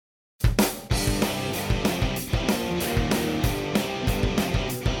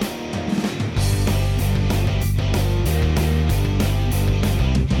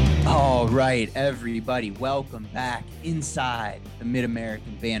right, everybody, welcome back inside the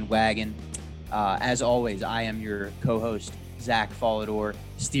Mid-American bandwagon. As always, I am your co-host, Zach Follador,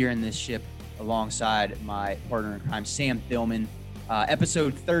 steering this ship alongside my partner in crime, Sam Thillman.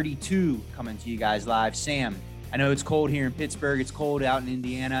 Episode 32 coming to you guys live. Sam, I know it's cold here in Pittsburgh. It's cold out in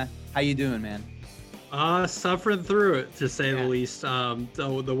Indiana. How you doing, man? Suffering through it, to say the least.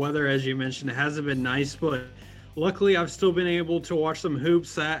 The weather, as you mentioned, hasn't been nice, but luckily I've still been able to watch some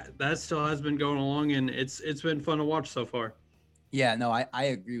hoops. That still has been going along, and it's been fun to watch so far. Yeah, no, I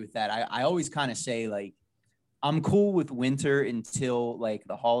agree with that. I always kind of say, like, I'm cool with winter until like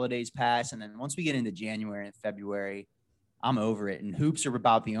the holidays pass. And then once we get into January and February, I'm over it. And hoops are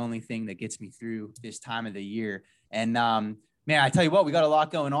about the only thing that gets me through this time of the year. And man, I tell you what, we got a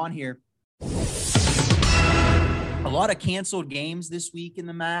lot going on here. A lot of canceled games this week in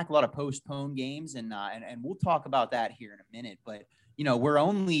the MAC, a lot of postponed games. And we'll talk about that here in a minute. But, you know, we're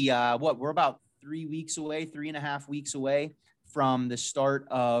only, we're about 3 weeks away, 3.5 weeks away from the start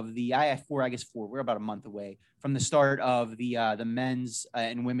of the we're about a month away from the start of the men's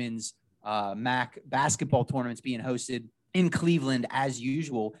and women's MAC basketball tournaments being hosted in Cleveland as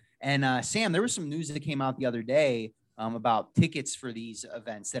usual. And Sam, there was some news that came out the other day about tickets for these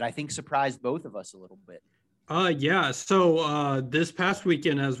events that I think surprised both of us a little bit. So this past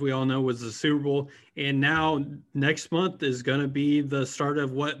weekend, as we all know, was the Super Bowl, and now next month is going to be the start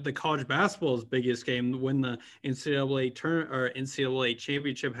of what the college basketball's biggest game, when the NCAA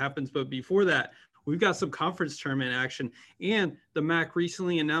championship happens. But before that, we've got some conference tournament action, and the MAC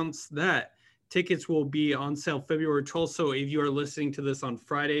recently announced that tickets will be on sale February 12th. So if you are listening to this on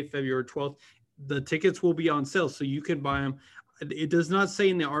Friday, February 12th, the tickets will be on sale, so you can buy them. It does not say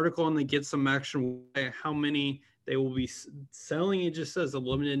in the article on the Get Some Action how many they will be selling. It just says a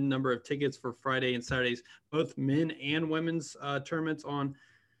limited number of tickets for Friday and Saturdays, both men and women's tournaments on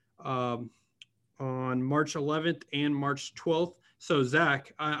March 11th and March 12th. So,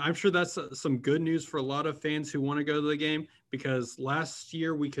 Zach, I'm sure that's some good news for a lot of fans who want to go to the game, because last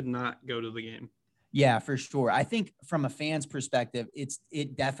year we could not go to the game. Yeah, for sure. I think from a fan's perspective,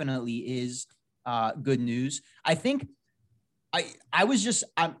 it definitely is good news. I think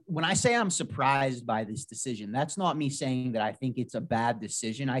when I say I'm surprised by this decision, that's not me saying that I think it's a bad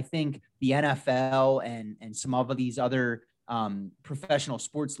decision. I think the NFL and some of these other professional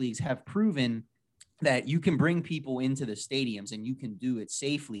sports leagues have proven that you can bring people into the stadiums and you can do it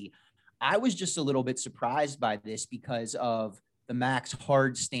safely. I was just a little bit surprised by this because of the MAC's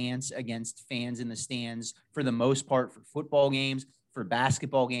hard stance against fans in the stands for the most part, for football games, for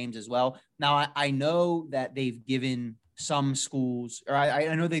basketball games as well. Now, I know that they've given some schools, or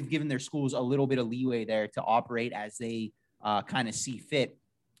I know they've given their schools a little bit of leeway there to operate as they kind of see fit.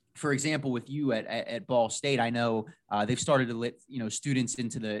 For example, with you at Ball State, I know they've started to let students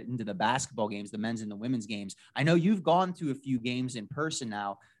into the basketball games, the men's and the women's games. I know you've gone to a few games in person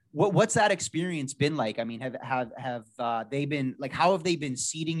now. What's that experience been like? I mean, have they been like? How have they been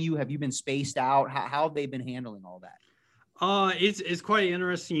seating you? Have you been spaced out? How have they been handling all that? It's quite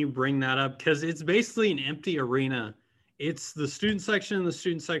interesting you bring that up, because it's basically an empty arena. It's the student section and the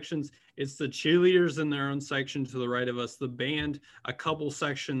student sections. It's the cheerleaders in their own section to the right of us, the band, a couple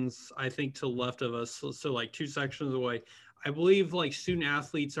sections, I think, to the left of us. So like 2 sections away. I believe like student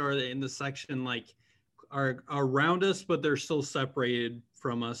athletes are in the section, like are around us, but they're still separated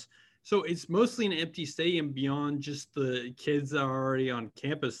from us. So it's mostly an empty stadium beyond just the kids that are already on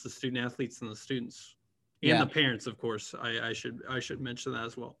campus, the student athletes and the students, and the parents, of course. I should mention that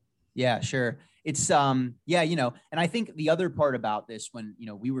as well. Yeah, sure. It's and I think the other part about this, when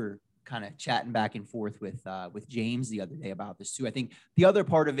we were kind of chatting back and forth with James the other day about this too, I think the other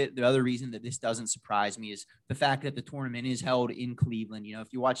part of it, the other reason that this doesn't surprise me, is the fact that the tournament is held in Cleveland.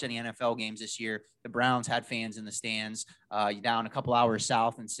 If you watch any NFL games this year, the Browns had fans in the stands. Down a couple hours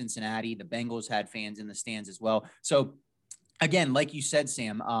south in Cincinnati, the Bengals had fans in the stands as well. So again, like you said,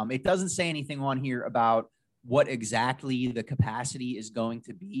 Sam, it doesn't say anything on here about what exactly the capacity is going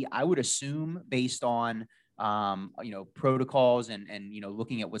to be. I would assume, based on protocols and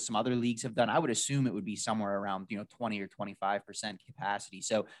looking at what some other leagues have done, I would assume it would be somewhere around 20 or 25% capacity.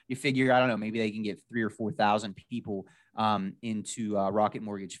 So you figure, I don't know, maybe they can get 3,000 or 4,000 people into Rocket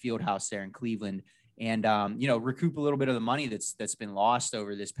Mortgage Fieldhouse there in Cleveland, and recoup a little bit of the money that's been lost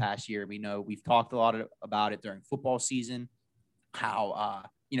over this past year. We know we've talked a lot about it during football season, how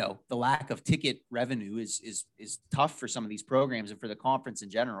the lack of ticket revenue is tough for some of these programs and for the conference in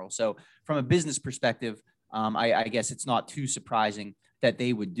general. So from a business perspective, I guess it's not too surprising that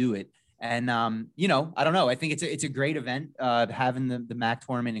they would do it. And, I don't know. I think it's a great event, having the MAC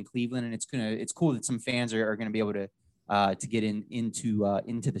tournament in Cleveland, and it's cool that some fans are going to be able to to get into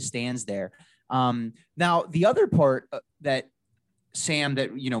the stands there. Now, the other part that Sam,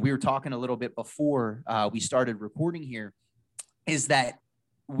 that, you know, we were talking a little bit before we started recording here, is that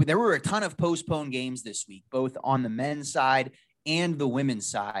there were a ton of postponed games this week, both on the men's side and the women's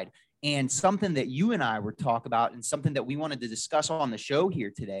side. And something that you and I were talking about, and something that we wanted to discuss on the show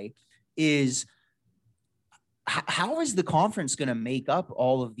here today, is how is the conference going to make up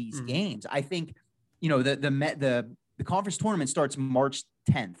all of these games? I think, you know, the conference tournament starts March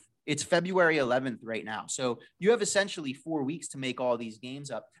 10th. It's February 11th right now. So you have essentially 4 weeks to make all these games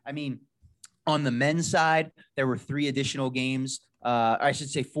up. I mean, on the men's side, there were 4 additional games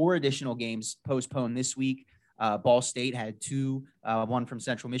postponed this week. Ball State had 2, one from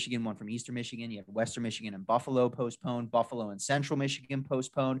Central Michigan, one from Eastern Michigan. You have Western Michigan and Buffalo postponed, Buffalo and Central Michigan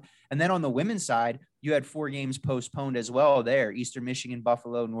postponed. And then on the women's side, you had 4 games postponed as well there. Eastern Michigan,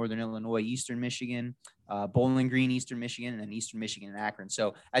 Buffalo, Northern Illinois, Eastern Michigan, Bowling Green, Eastern Michigan, and then Eastern Michigan and Akron.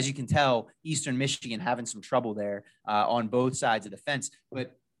 So as you can tell, Eastern Michigan having some trouble there on both sides of the fence.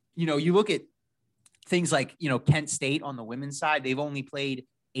 But, you know, you look at things like, you know, Kent State on the women's side, they've only played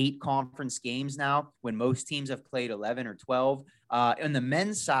 8 conference games now, when most teams have played 11 or 12. On the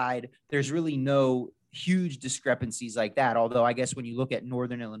men's side, there's really no huge discrepancies like that. Although I guess when you look at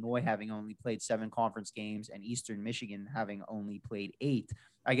Northern Illinois having only played 7 conference games and Eastern Michigan having only played 8,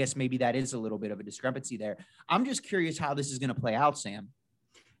 I guess maybe that is a little bit of a discrepancy there. I'm just curious how this is going to play out, Sam.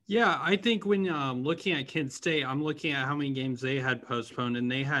 Yeah, I think when looking at Kent State, I'm looking at how many games they had postponed,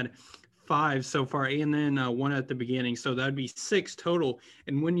 and they had 5 so far, and then 1 at the beginning. So that'd be 6 total.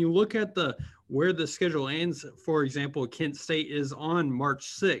 And when you look at where the schedule ends, for example, Kent State is on March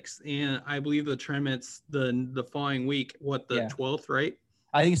 6th, and I believe the tournament's the following week, the 12th, right?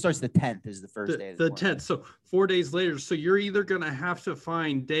 I think it starts the 10th is the first day. The 10th. So 4 days later. So you're either going to have to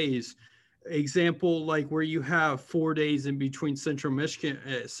find days, example, like where you have 4 days in between Central Michigan,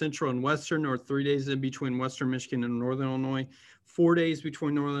 Central and Western, or 3 days in between Western Michigan and Northern Illinois, 4 days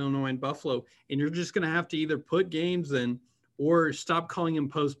between Northern Illinois and Buffalo. And you're just going to have to either put games in or stop calling them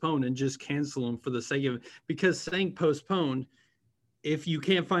postponed and just cancel them for the sake of it. Because saying postponed, if you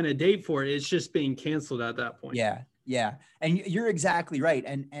can't find a date for it, it's just being canceled at that point. Yeah. Yeah. And you're exactly right.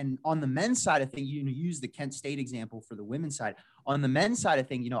 And on the men's side of things, you use the Kent State example for the women's side. On the men's side of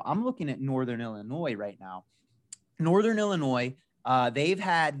things, you know, I'm looking at Northern Illinois right now. Northern Illinois, they've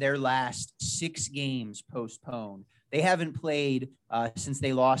had their last 6 games postponed. They haven't played since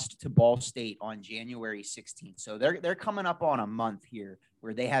they lost to Ball State on January 16th. So they're coming up on a month here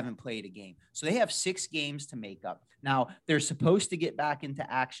where they haven't played a game. So they have 6 games to make up. Now, they're supposed to get back into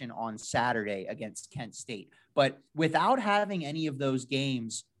action on Saturday against Kent State. But without having any of those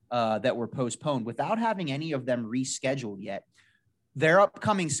games that were postponed, without having any of them rescheduled yet, their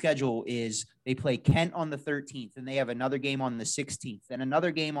upcoming schedule is they play Kent on the 13th, and they have another game on the 16th, and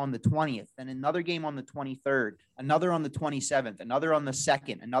another game on the 20th, and another game on the 23rd, another on the 27th, another on the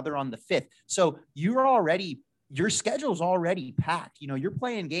 2nd, another on the 5th. So your schedule's already packed. You know, you're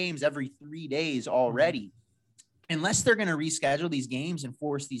playing games every 3 days already. Unless they're going to reschedule these games and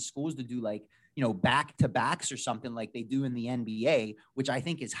force these schools to do, like, you know, back-to-backs or something like they do in the NBA, which I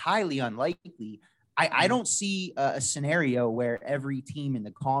think is highly unlikely. I don't see a scenario where every team in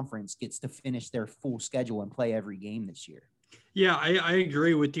the conference gets to finish their full schedule and play every game this year. Yeah, I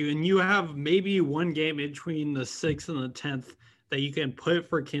agree with you. And you have maybe one game between the 6th and the 10th that you can put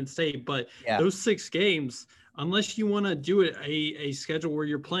for Kent State. But those 6 games, unless you want to do it a schedule where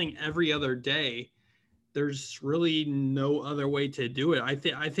you're playing every other day, there's really no other way to do it.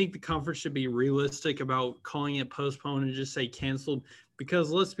 I think the conference should be realistic about calling it postponed and just say canceled, because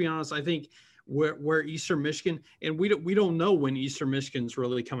let's be honest, I think where Eastern Michigan, and we don't know when Eastern Michigan's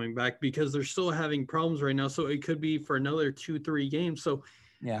really coming back, because they're still having problems right now. So it could be for another 2-3 games. So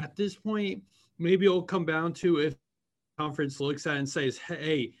at this point, maybe it'll come down to if the conference looks at it and says,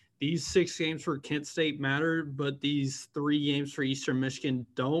 hey, these 6 games for Kent State matter, but these 3 games for Eastern Michigan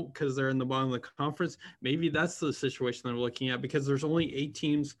don't, because they're in the bottom of the conference. Maybe that's the situation they're looking at, because there's only 8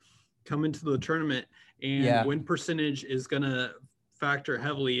 teams coming to the tournament, and win percentage is going to factor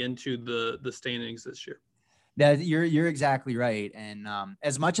heavily into the standings this year. You're exactly right. And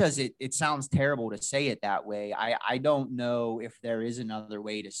as much as it sounds terrible to say it that way, I don't know if there is another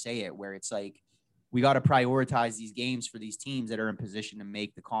way to say it, where it's like, we got to prioritize these games for these teams that are in position to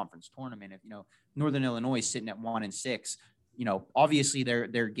make the conference tournament. If, you know, Northern Illinois is sitting at 1-6, you know, obviously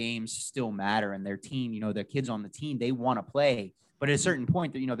their games still matter, and their team, you know, the kids on the team, they want to play, but at a certain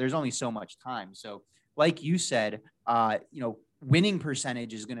point, you know, there's only so much time. So like you said, you know, winning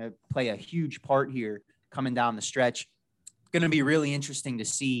percentage is going to play a huge part here coming down the stretch. Going to be really interesting to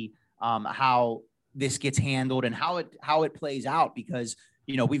see how this gets handled and how it plays out, because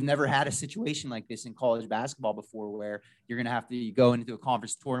we've never had a situation like this in college basketball before, where you're going to have to go into a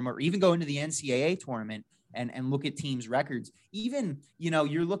conference tournament or even go into the NCAA tournament and look at teams' records. Even,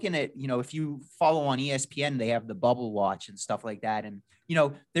 you're looking at, if you follow on ESPN, they have the bubble watch and stuff like that. And,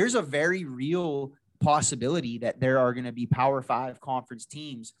 there's a very real possibility that there are going to be Power 5 conference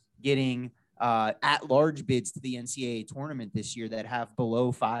teams getting at-large bids to the NCAA tournament this year that have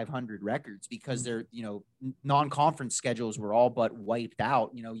below 500 records, because their non-conference schedules were all but wiped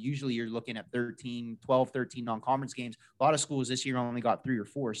out. Usually you're looking at 13 non-conference games. A lot of schools this year only got 3 or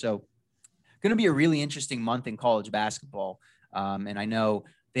 4. So going to be a really interesting month in college basketball. And I know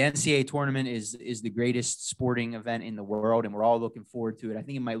the NCAA tournament is the greatest sporting event in the world, and we're all looking forward to it. I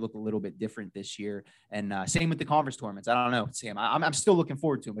think it might look a little bit different this year. And same with the conference tournaments. I don't know, Sam. I'm still looking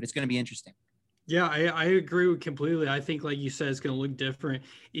forward to it, but it's going to be interesting. Yeah, I agree completely. I think, like you said, it's going to look different.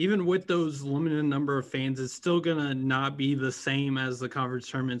 Even with those limited number of fans, it's still going to not be the same as the conference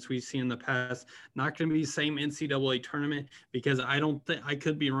tournaments we've seen in the past. Not going to be the same NCAA tournament, because I don't think, I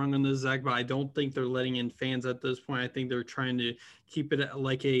could be wrong on this, Zach, but I don't think they're letting in fans at this point. I think they're trying to keep it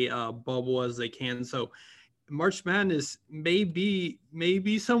like a bubble as they can. So March Madness may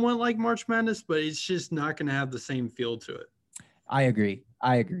be somewhat like March Madness, but it's just not going to have the same feel to it. I agree.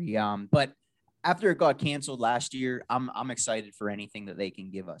 But after it got canceled last year, I'm excited for anything that they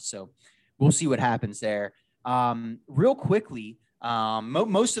can give us. So we'll see what happens there. Real quickly,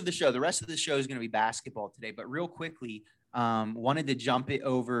 most of the show, the rest of the show is going to be basketball today, but real quickly, wanted to jump it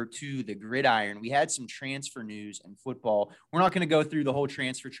over to the gridiron. We had some transfer news and football. We're not going to go through the whole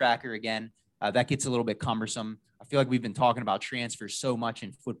transfer tracker again. That gets a little bit cumbersome. I feel like we've been talking about transfers so much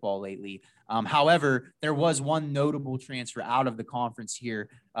in football lately. However, there was one notable transfer out of the conference here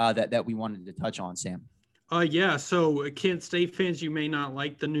that we wanted to touch on, Sam. Yeah. So Kent State fans, you may not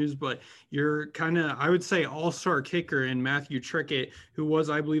like the news, but you're kind of, I would say, all-star kicker in Matthew Trickett, who was,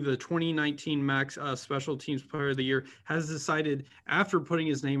 I believe, the 2019 MAC Special Teams Player of the Year, has decided, after putting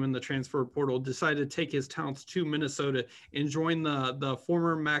his name in the transfer portal, decided to take his talents to Minnesota and join the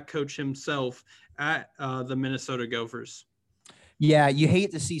former MAC coach himself at the Minnesota Gophers. Yeah, you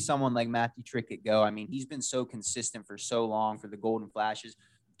hate to see someone like Matthew Trickett go. I mean, he's been so consistent for so long for the Golden Flashes.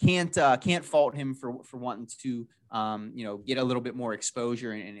 Can't fault him for wanting to get a little bit more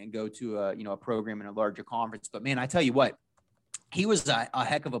exposure and go to a program in a larger conference. But man, I tell you what, he was a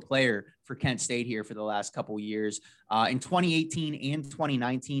heck of a player for Kent State here for the last couple of years. In 2018 and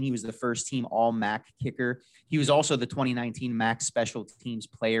 2019, he was the first team All MAC kicker. He was also the 2019 MAC Special Teams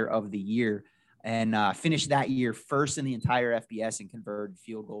Player of the Year, and finished that year first in the entire FBS in converted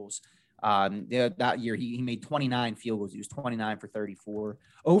field goals. That year, he made 29 field goals. He was 29 for 34.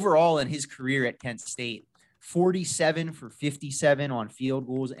 Overall, in his career at Kent State, 47 for 57 on field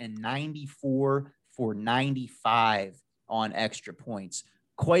goals and 94 for 95 on extra points.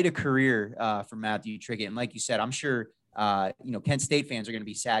 Quite a career for Matthew Trickett. And like you said, I'm sure Kent State fans are going to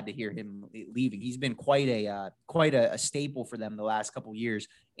be sad to hear him leaving. He's been quite a staple for them the last couple of years.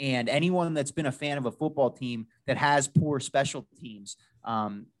 And anyone that's been a fan of a football team that has poor special teams,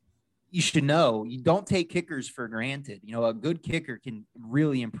 you should know you don't take kickers for granted. A good kicker can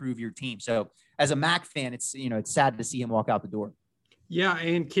really improve your team. So as a MAC fan, it's sad to see him walk out the door. Yeah,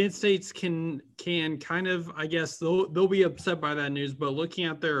 and Kent State's can kind of, I guess they'll be upset by that news, but looking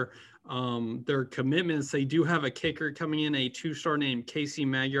at their commitments, they do have a kicker coming in, a 2-star named Casey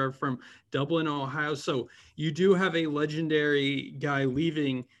Magyar from Dublin, Ohio. So you do have a legendary guy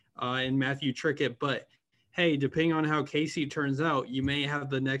leaving in Matthew Trickett, but hey, depending on how Casey turns out, you may have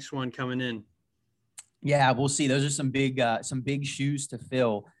the next one coming in. Yeah, we'll see. Those are some big shoes to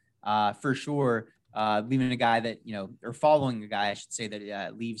fill for sure. Leaving a guy that, or following a guy, I should say,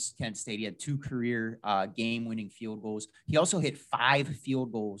 that leaves Kent State. He had 2 career game-winning field goals. He also hit 5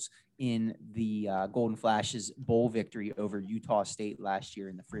 field goals in the Golden Flashes bowl victory over Utah State last year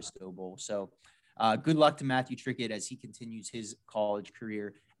in the Frisco Bowl. So good luck to Matthew Trickett as he continues his college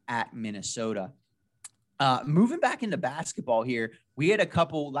career at Minnesota. Moving back into basketball here, we had a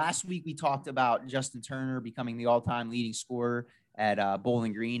couple. Last week we talked about Justin Turner becoming the all-time leading scorer at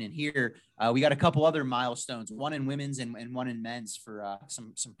Bowling Green, and here we got a couple other milestones, one in women's and one in men's for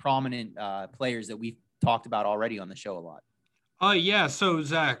some prominent players that we've talked about already on the show a lot. Yeah. So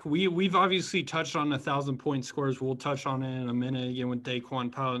Zach, we've obviously touched on 1,000-point scores. We'll touch on it in a minute again with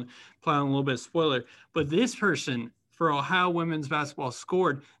Daquan Powell a little bit of spoiler. But this person for Ohio women's basketball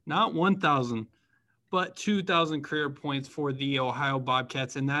scored not 1,000, but 2,000 career points for the Ohio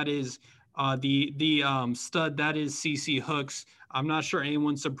Bobcats, and that is The stud that is CC Hooks. I'm not sure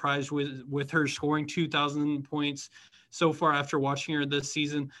anyone's surprised with her scoring 2,000 points so far after watching her this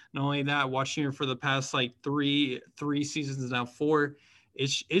season. Not only that, watching her for the past like three seasons now, four.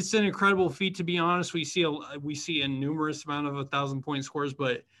 It's an incredible feat, to be honest. We see a numerous amount of 1,000-point scores,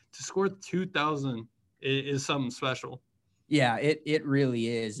 but to score 2,000 is something special. Yeah, it really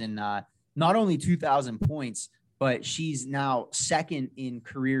is, and not only 2,000 points, but she's now second in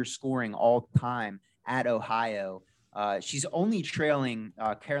career scoring all time at Ohio. She's only trailing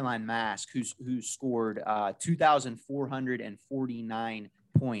Caroline Mask, who scored 2,449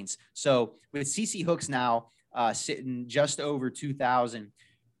 points. So with CC Hooks now sitting just over 2,000,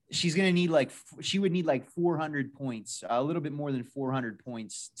 she's going to need she would need like 400 points, a little bit more than 400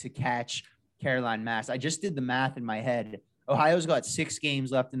 points to catch Caroline Mask. I just did the math in my head. Ohio's got 6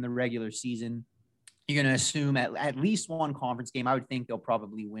 games left in the regular season. You're going to assume at least one conference game. I would think they'll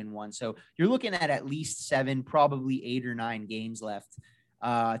probably win one. So you're looking at least 7, probably 8 or 9 games left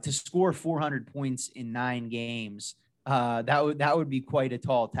to score 400 points in 9 games. That would be quite a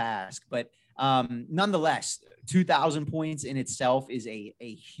tall task. But nonetheless, 2,000 points in itself is a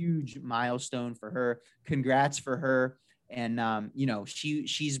huge milestone for her. Congrats for her. And,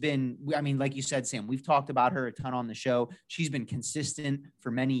 she's been, I mean, like you said, Sam, we've talked about her a ton on the show. She's been consistent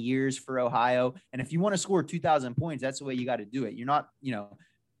for many years for Ohio. And if you want to score 2,000 points, that's the way you got to do it. You're not,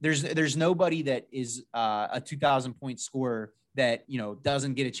 there's nobody that is a 2,000 point scorer that,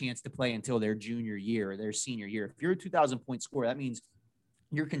 doesn't get a chance to play until their junior year or their senior year. If you're a 2,000 point scorer, that means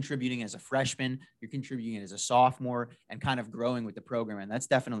you're contributing as a freshman, you're contributing as a sophomore, and kind of growing with the program. And that's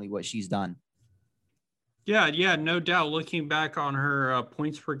definitely what she's done. Yeah, no doubt. Looking back on her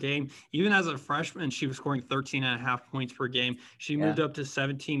points per game, even as a freshman, she was scoring 13.5 points per game. She moved up to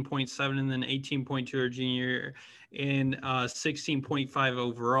 17.7 and then 18.2 her junior year and 16.5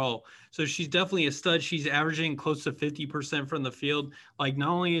 overall. So she's definitely a stud. She's averaging close to 50% from the field. Like, not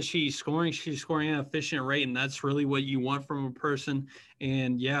only is she scoring, she's scoring at an efficient rate, and that's really what you want from a person.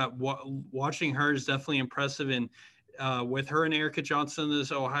 And yeah, watching her is definitely impressive. And with her and Erica Johnson,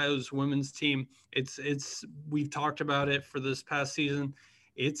 this Ohio's women's team, it's we've talked about it for this past season.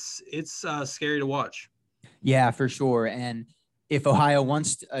 It's scary to watch. Yeah, for sure. And if Ohio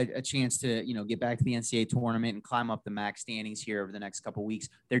wants a chance to, get back to the NCAA tournament and climb up the MAC standings here over the next couple of weeks,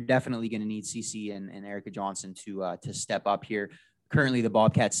 they're definitely going to need CC and Erica Johnson to step up here. Currently, the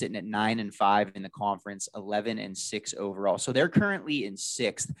Bobcats sitting at 9-5 in the conference, 11-6 overall. So they're currently in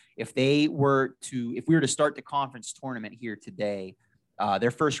 6th. If we were to start the conference tournament here today,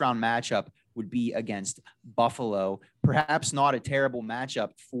 their first round matchup would be against Buffalo. Perhaps not a terrible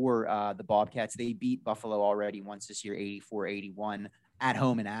matchup for the Bobcats. They beat Buffalo already once this year, 84-81 at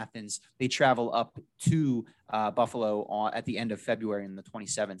home in Athens. They travel up to Buffalo at the end of February on the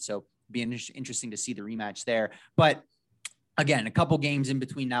 27th. So it'd be interesting to see the rematch there. But again, a couple games in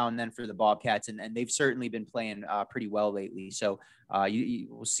between now and then for the Bobcats, and they've certainly been playing pretty well lately. So you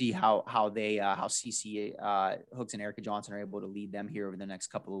will see how CC Hooks and Erica Johnson are able to lead them here over the next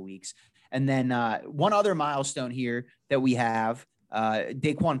couple of weeks. And then one other milestone here that we have,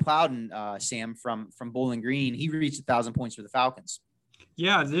 Daquan Plowden, Sam, from Bowling Green, he reached 1,000 points for the Falcons.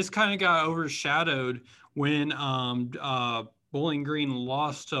 Yeah, this kind of got overshadowed when Bowling Green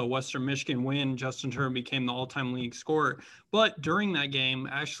lost to Western Michigan when Justin Turner became the all-time league scorer. But during that game,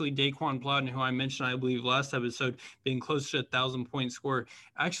 actually Daquan Plowden, who I mentioned, I believe, last episode, being close to 1,000-point scorer,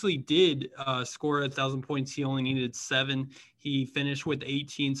 actually did score 1,000 points. He only needed 7. He finished with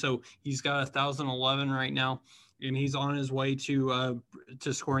 18, so he's got 1,011 right now, and he's on his way to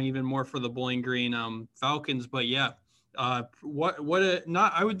scoring even more for the Bowling Green Falcons. But yeah, I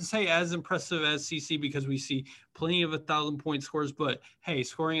wouldn't say as impressive as CC, because we see plenty of 1,000-point scores, but hey,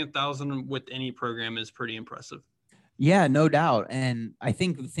 scoring 1,000 with any program is pretty impressive. Yeah, no doubt. And I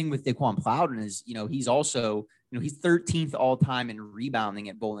think the thing with Daquan Plowden is, he's also, he's 13th all time in rebounding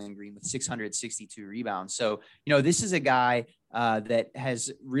at Bowling Green with 662 rebounds. So, this is a guy that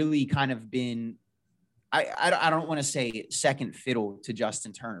has really kind of been, I don't want to say second fiddle to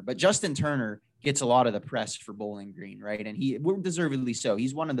Justin Turner, but Justin Turner gets a lot of the press for Bowling Green, right? And we're deservedly so.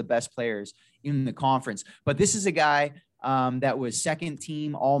 He's one of the best players in the conference. But this is a guy that was second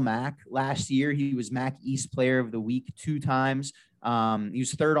team All MAC last year. He was MAC East Player of the Week 2 times. He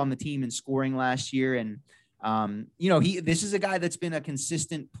was third on the team in scoring last year. And, this is a guy that's been a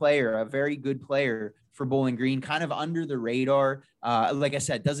consistent player, a very good player for Bowling Green, kind of under the radar. Like I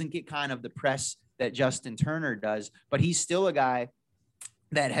said, doesn't get kind of the press that Justin Turner does, but he's still a guy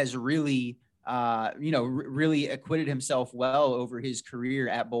that has really really acquitted himself well over his career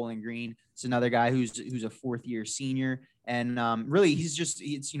at Bowling Green. It's another guy who's a 4th-year senior, And really,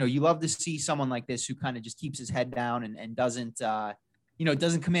 it's, you love to see someone like this who kind of just keeps his head down and doesn't,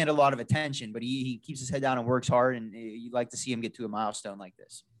 doesn't command a lot of attention, but he keeps his head down and works hard. And you like to see him get to a milestone like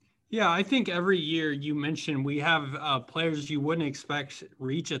this. Yeah, I think every year you mentioned we have players you wouldn't expect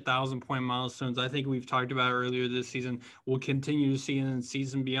reach 1,000-point milestones. I think we've talked about earlier this season. We'll continue to see in the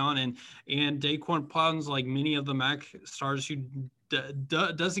season beyond. And Daquan Plowden's like many of the MAC stars who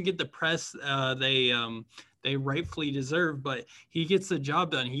doesn't get the press they rightfully deserve, but he gets the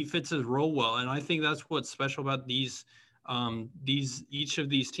job done. He fits his role well, and I think that's what's special about each of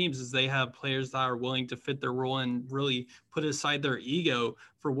these teams is they have players that are willing to fit their role and really put aside their ego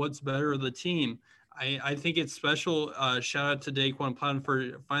for what's better of the team. I think it's special. Shout out to Daquan Plowden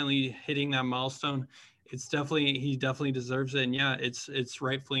for finally hitting that milestone. He definitely deserves it. And yeah, it's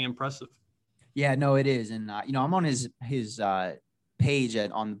rightfully impressive. Yeah, no, it is. And, I'm on his page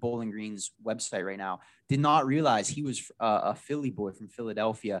on the Bowling Green's website right now. Did not realize he was a Philly boy from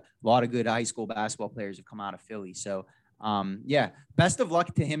Philadelphia. A lot of good high school basketball players have come out of Philly. So, best of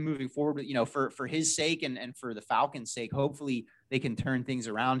luck to him moving forward, for his sake and for the Falcons' sake. Hopefully they can turn things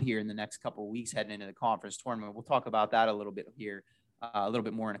around here in the next couple of weeks heading into the conference tournament. We'll talk about that a little bit here, a little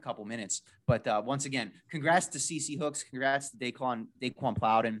bit more in a couple minutes. But once again, congrats to CC Hooks. Congrats to Daquan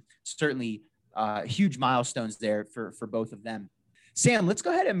Plowden. Certainly huge milestones there for both of them. Sam, let's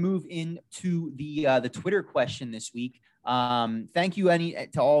go ahead and move into the Twitter question this week. Thank you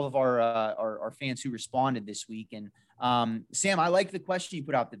to all of our fans who responded this week. And Sam, I like the question you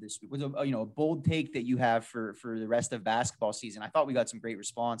put out there this week. It was a bold take that you have for the rest of basketball season. I thought we got some great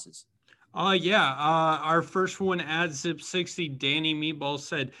responses. Our first one at Zip60, Danny Meatball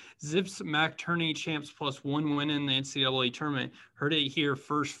said, Zips MAC tourney champs plus 1 win in the NCAA tournament. Heard it here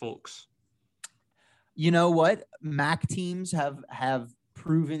first, folks. You know what? MAC teams have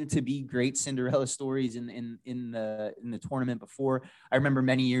proven to be great Cinderella stories in the tournament before. I remember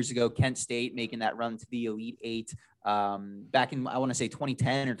many years ago, Kent State making that run to the Elite Eight. Back in, I want to say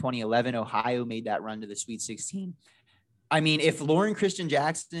 2010 or 2011, Ohio made that run to the Sweet 16. I mean, if Lauren Christian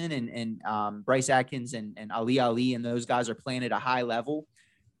Jackson and Bryce Atkins and Ali and those guys are playing at a high level,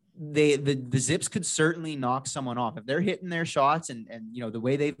 the Zips could certainly knock someone off if they're hitting their shots and the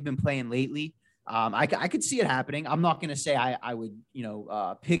way they've been playing lately. I could see it happening. I'm not going to say I would,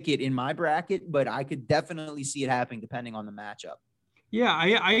 pick it in my bracket, but I could definitely see it happening depending on the matchup. Yeah,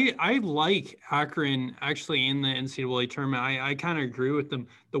 I like Akron actually in the NCAA tournament. I kind of agree with them.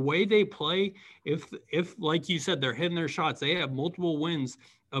 The way they play, if like you said, they're hitting their shots, they have multiple wins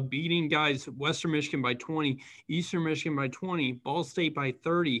of beating guys, Western Michigan by 20, Eastern Michigan by 20, Ball State by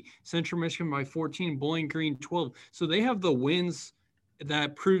 30, Central Michigan by 14, Bowling Green 12. So they have the wins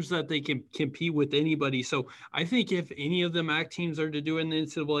that proves that they can compete with anybody. So I think if any of the MAC teams are to do it in the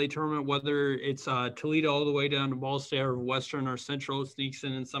NCAA tournament, whether it's Toledo all the way down to Ball State or Western or Central sneaks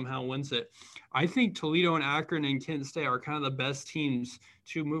in and somehow wins it, I think Toledo and Akron and Kent State are kind of the best teams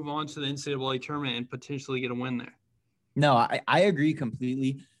to move on to the NCAA tournament and potentially get a win there. No, I agree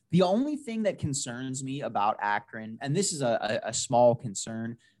completely. The only thing that concerns me about Akron, and this is a small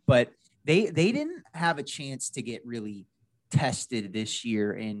concern, but they didn't have a chance to get really tested this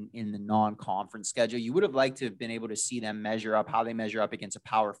year in the non-conference schedule. You would have liked to have been able to see them measure up how they measure up against a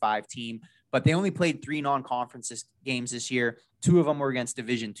Power 5 team, but they only played 3 non-conference games this year. 2 of them were against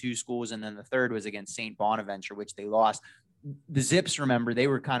Division II schools, and then the third was against St. Bonaventure, which they lost. The Zips, remember, they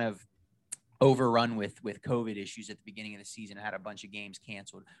were kind of overrun with COVID issues at the beginning of the season and had a bunch of games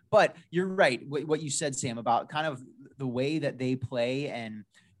canceled. But you're right. What you said, Sam, about kind of the way that they play and,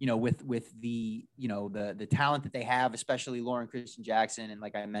 with the, the talent that they have, especially Lauren Christian Jackson. And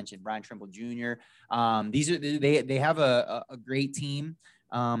like I mentioned, Brian Trimble Jr. They have a great team.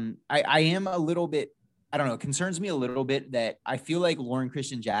 I am a little bit, I don't know, it concerns me a little bit that I feel like Lauren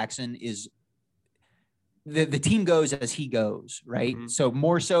Christian Jackson is the team goes as he goes, right? Mm-hmm. So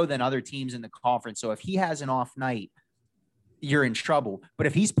more so than other teams in the conference. So if he has an off night, you're in trouble. But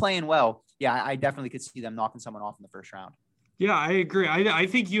if he's playing well, yeah, I definitely could see them knocking someone off in the first round. Yeah, I agree. I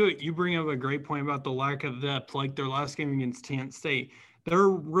think you bring up a great point about the lack of depth. Like their last game against Kent State, their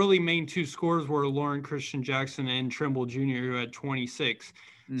really main 2 scores were Lauren Christian Jackson and Trimble Jr., who had 26.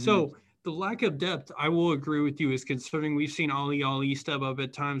 Mm-hmm. So the lack of depth, I will agree with you, is concerning. We've seen Ali step up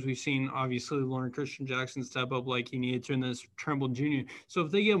at times. We've seen, obviously, Lauren Christian Jackson step up like he needed to in this Trimble Jr. So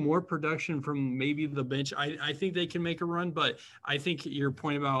if they get more production from maybe the bench, I think they can make a run. But I think your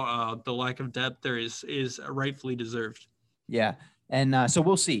point about the lack of depth there is rightfully deserved. Yeah. And so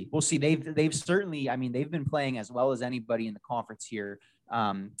we'll see. They've certainly, I mean, they've been playing as well as anybody in the conference here.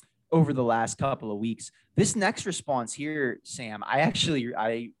 over the last couple of weeks. This next response here, Sam, I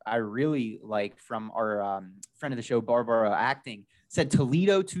really like from our friend of the show, Barbara Acting, said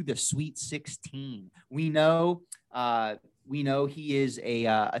Toledo to the Sweet 16. We know he is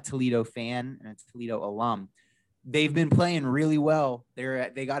a Toledo fan and a Toledo alum. They've been playing really well.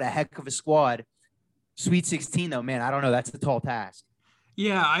 They got a heck of a squad. Sweet 16 though, man, I don't know. That's a tall task.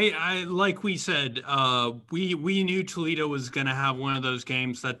 Yeah, I like we said, we knew Toledo was going to have one of those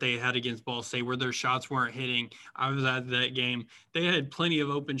games that they had against Ball State where their shots weren't hitting. I was at that game. They had plenty of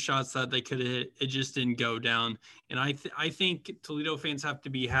open shots that they could have hit. It just didn't go down. And I think Toledo fans have to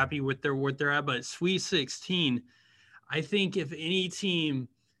be happy with what they're at. But Sweet 16, I think if any team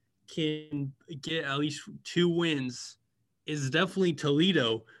can get at least 2 wins, it's definitely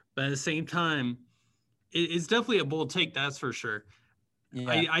Toledo. But at the same time, it's definitely a bold take, that's for sure.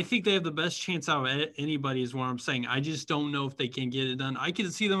 Yeah. I think they have the best chance out of anybody is what I'm saying. I just don't know if they can get it done. I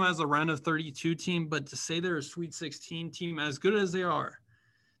can see them as a round of 32 team, but to say they're a Sweet 16 team as good as they are,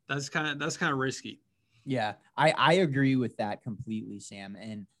 that's kind of risky. Yeah, I agree with that completely, Sam.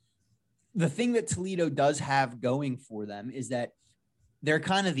 And the thing that Toledo does have going for them is that they're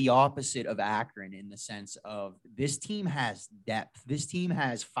kind of the opposite of Akron in the sense of this team has depth. This team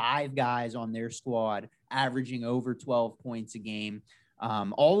has 5 guys on their squad averaging over 12 points a game.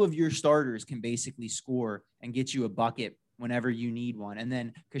 All of your starters can basically score and get you a bucket whenever you need one. And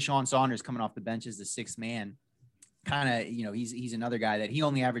then Kashawn Saunders coming off the bench as the 6th man, kind of, he's another guy that he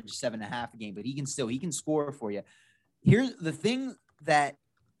only averaged 7.5 a game, but he can score for you. Here's the thing that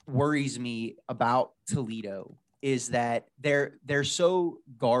worries me about Toledo is that they're so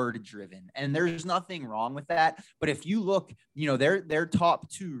guard driven, and there's nothing wrong with that. But if you look, their top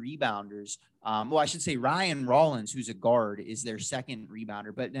 2 rebounders, I should say Ryan Rollins, who's a guard, is their second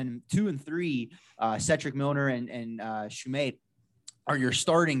rebounder. But then 2 and 3, Cedric Milner and Shumate are your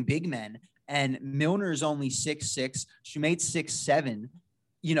starting big men. And Milner is only 6'6", Shumate's 6'7".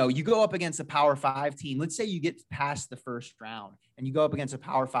 You go up against a Power 5 team. Let's say you get past the first round and you go up against a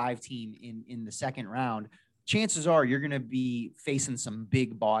Power 5 team in the second round. Chances are you're going to be facing some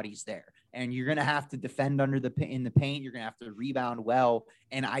big bodies there, and you're going to have to defend in the paint. You're going to have to rebound well.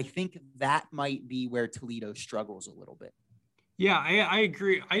 And I think that might be where Toledo struggles a little bit. Yeah, I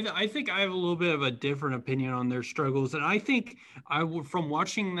agree. I think I have a little bit of a different opinion on their struggles. And I think from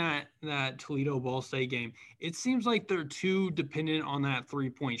watching that Toledo Ball State game, it seems like they're too dependent on that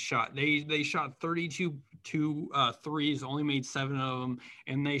 3-point shot. They shot 32 threes, only made 7 of them,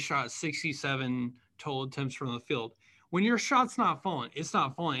 and they shot 67 total attempts from the field. When your shot's not falling, it's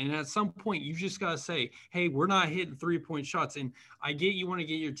not falling. And at some point, you just got to say, hey, we're not hitting 3-point shots. And I get you want to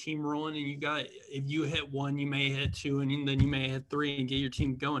get your team rolling, and if you hit 1, you may hit 2, and then you may hit 3 and get your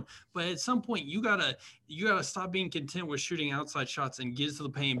team going. But at some point, you gotta stop being content with shooting outside shots and get to the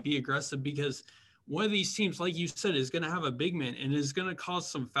paint and be aggressive, because one of these teams, like you said, is going to have a big man and is going to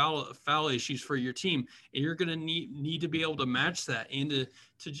cause some foul issues for your team. And you're going to need to be able to match that and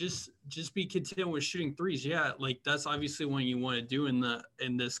to just be content with shooting threes. Yeah, like that's obviously what you want to do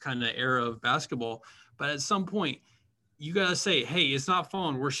in this kind of era of basketball. But at some point, you got to say, hey, it's not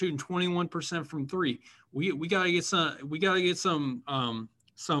falling. We're shooting 21% from 3. We got to get some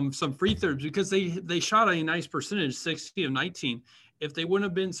free throws, because they shot a nice percentage, 60 of 19. If they wouldn't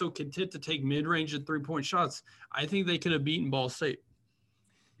have been so content to take mid-range and 3-point shots, I think they could have beaten Ball State.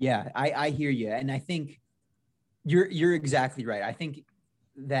 Yeah, I hear you. And I think you're exactly right. I think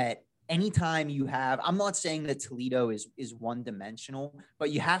that anytime you have, I'm not saying that Toledo is one-dimensional,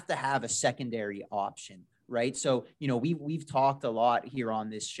 but you have to have a secondary option, right? So, we've talked a lot here on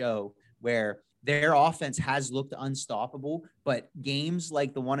this show where their offense has looked unstoppable, but games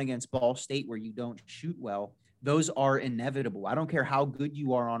like the one against Ball State where you don't shoot well, those are inevitable. I don't care how good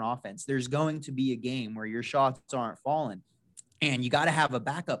you are on offense. There's going to be a game where your shots aren't falling, and you got to have a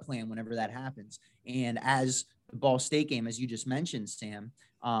backup plan whenever that happens. And as the Ball State game, as you just mentioned, Sam,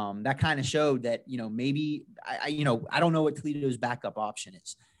 that kind of showed that, maybe I don't know what Toledo's backup option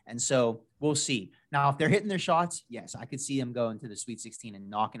is. And so we'll see. Now, if they're hitting their shots, yes, I could see them going to the Sweet 16 and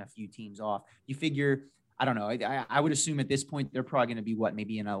knocking a few teams off. You figure, I don't know. I would assume at this point they're probably going to be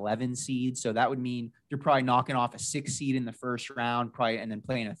maybe an 11 seed. So that would mean you're probably knocking off a 6 seed in the first round, and then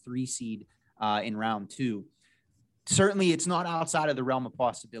playing a 3 seed in round 2. Certainly, it's not outside of the realm of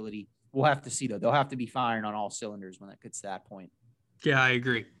possibility. We'll have to see, though. They'll have to be firing on all cylinders when it gets to that point. Yeah, I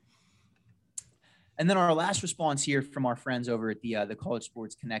agree. And then our last response here from our friends over at the College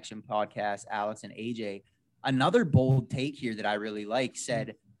Sports Connection podcast, Alex and AJ, another bold take here that I really like,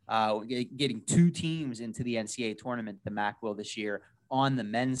 said getting 2 teams into the NCAA tournament, the MAC will this year, on the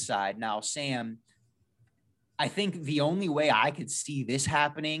men's side. Now, Sam, I think the only way I could see this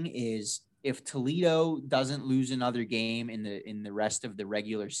happening is if Toledo doesn't lose another game in the rest of the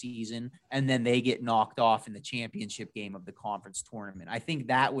regular season, and then they get knocked off in the championship game of the conference tournament. I think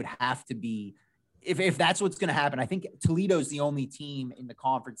that would have to be, if that's what's going to happen. I think Toledo's the only team in the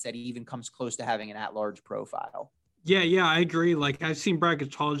conference that even comes close to having an at-large profile. Yeah, I agree. Like, I've seen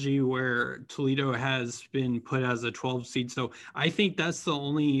bracketology where Toledo has been put as a 12 seed. So I think that's the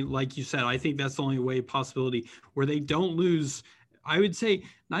only, like you said, I think that's the only way possibility where they don't lose. I would say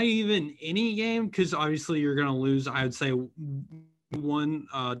not even any game, because obviously you're going to lose, I would say 1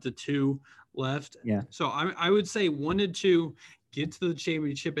 to 2 left. Yeah. So I would say 1 to 2, get to the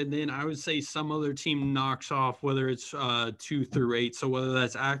championship, and then I would say some other team knocks off, whether it's 2 through 8. So whether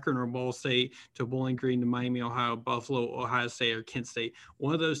that's Akron or Ball State to Bowling Green to Miami, Ohio, Buffalo, Ohio State, or Kent State,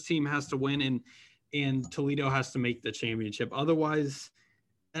 one of those teams has to win, and Toledo has to make the championship. Otherwise,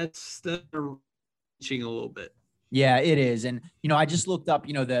 that's reaching a little bit. Yeah, it is. And, I just looked up,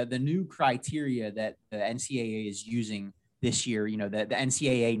 the new criteria that the NCAA is using this year, the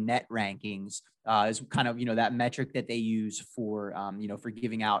NCAA net rankings is kind of, that metric that they use for, for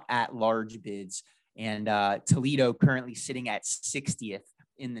giving out at large bids. And Toledo currently sitting at 60th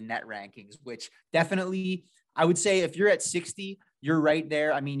in the net rankings, which definitely, I would say if you're at 60, you're right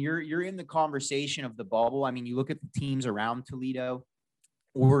there. I mean, you're in the conversation of the bubble. I mean, you look at the teams around Toledo,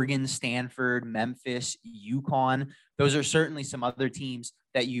 Oregon, Stanford, Memphis, UConn. Those are certainly some other teams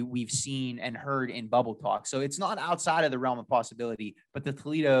that we've seen and heard in bubble talk. So it's not outside of the realm of possibility, but the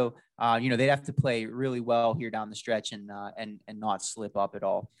Toledo, they'd have to play really well here down the stretch and not slip up at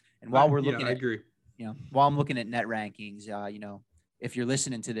all. And while we're looking I agree. While I'm looking at net rankings, if you're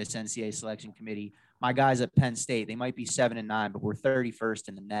listening to this NCAA selection committee, my guys at Penn State, they might be 7-9, but we're 31st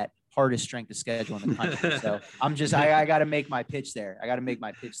in the net, hardest strength of schedule in the country. So I got to make my pitch there. I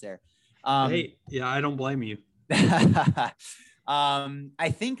don't blame you. I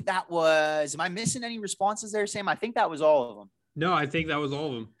think that was, am I missing any responses there, Sam? I think that was all of them. No, I think that was all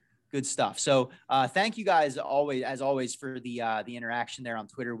of them. Good stuff. So thank you guys as always for the interaction there on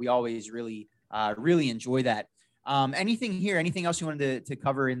Twitter. We always really enjoy that. Anything else you wanted to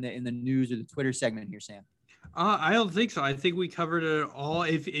cover in the news or the Twitter segment here, Sam? I don't think so. I think we covered it all.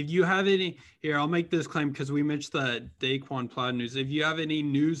 If you have any here, I'll make this claim because we mentioned the Daquan Plowden news. If you have any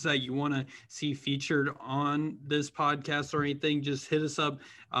news that you want to see featured on this podcast or anything, just hit us up.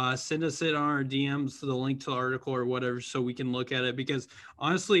 Send us it on our DMs, the link to the article or whatever, so we can look at it. Because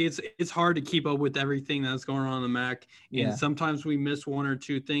honestly, it's hard to keep up with everything that's going on the MAC, and sometimes we miss 1 or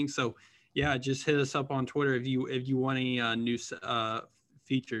 2 things. So yeah, just hit us up on Twitter if you want any news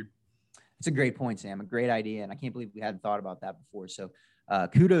featured. It's a great point, Sam. A great idea. And I can't believe we hadn't thought about that before. So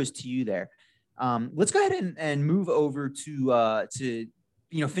kudos to you there. Let's go ahead and move over to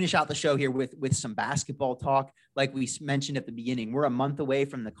finish out the show here with some basketball talk. Like we mentioned at the beginning, we're a month away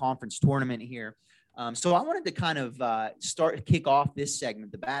from the conference tournament here. So I wanted to kind of kick off this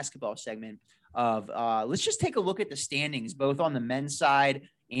segment, the basketball segment of let's just take a look at the standings, both on the men's side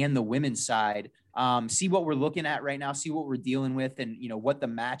and the women's side. See what we're looking at right now, see what we're dealing with, and what the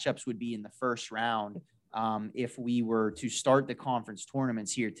matchups would be in the first round if we were to start the conference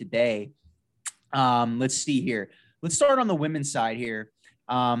tournaments here today. Let's see here. Let's start on the women's side here.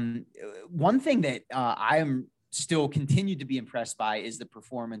 One thing that I am still continued to be impressed by is the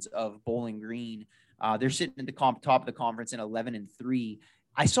performance of Bowling Green. They're sitting at the top of the conference in 11-3.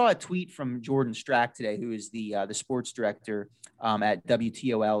 I saw a tweet from Jordan Strack today, who is the sports director at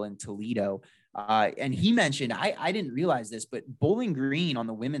WTOL in Toledo. And he mentioned, I didn't realize this, but Bowling Green on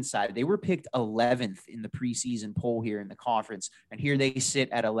the women's side, they were picked 11th in the preseason poll here in the conference. And here they sit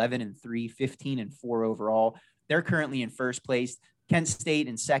at 11-3, 15-4 overall. They're currently in first place. Kent State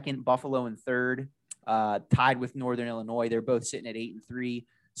in second, Buffalo in third, tied with Northern Illinois. They're both sitting at 8-3.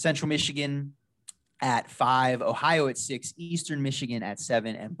 Central Michigan at 5, Ohio at 6, Eastern Michigan at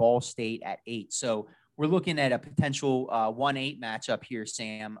 7, and Ball State at 8. So we're looking at a potential 1-8 matchup here,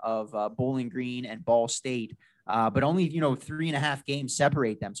 Sam, of Bowling Green and Ball State, but only 3.5 games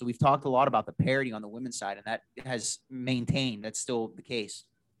separate them. So we've talked a lot about the parity on the women's side, and that has maintained. That's still the case.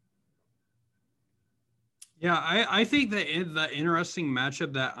 Yeah, I think the interesting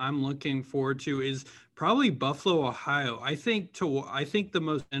matchup that I'm looking forward to is probably Buffalo, Ohio. I think the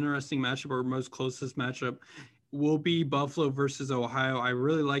most interesting matchup or most closest matchup will be Buffalo versus Ohio. I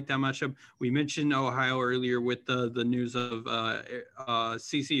really like that matchup. We mentioned Ohio earlier with the news of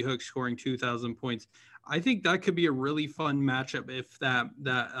CC Hook scoring 2,000 points. I think that could be a really fun matchup if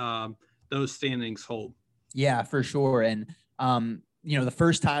those standings hold. Yeah, for sure. And the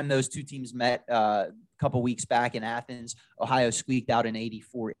first time those two teams met couple weeks back in Athens, Ohio squeaked out an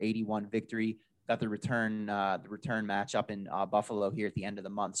 84-81 victory. got the return matchup in Buffalo here at the end of the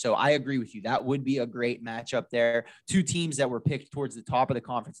month. So I agree with you. That would be a great matchup there. Two teams that were picked towards the top of the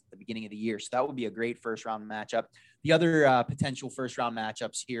conference at the beginning of the year. So that would be a great first round matchup. The other potential first round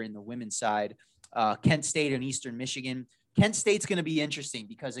matchups here in the women's side, Kent State and Eastern Michigan. Kent State's going to be interesting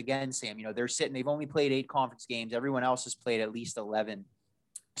because, again, Sam, they've only played 8 conference games. Everyone else has played at least 11.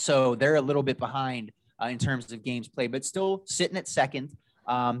 So they're a little bit behind in terms of games played, but still sitting at second.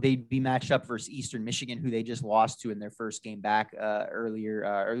 They'd be matched up versus Eastern Michigan, who they just lost to in their first game back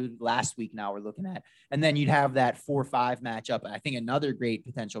or last week. Now we're looking at, and then you'd have that 4-5 matchup. I think another great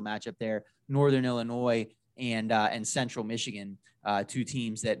potential matchup there: Northern Illinois and Central Michigan, two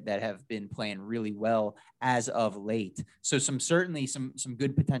teams that have been playing really well as of late. So certainly some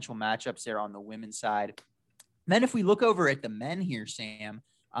good potential matchups there on the women's side. Then if we look over at the men here, Sam,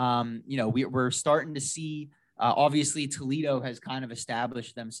 we're starting to see. Obviously, Toledo has kind of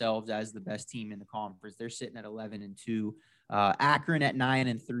established themselves as the best team in the conference. They're sitting at 11-2. Akron at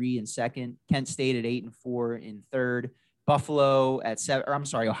 9-3 in second. Kent State at 8-4 in third. Ohio at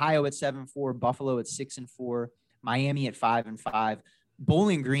 7-4. Buffalo at 6-4. Miami at 5-5.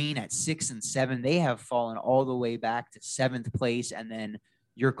 Bowling Green at 6-7. They have fallen all the way back to 7th place, and then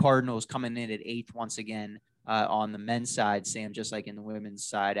your Cardinals coming in at 8th once again on the men's side, Sam, just like in the women's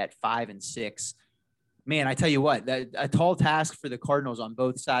side at 5-6. Man, I tell you what, a tall task for the Cardinals on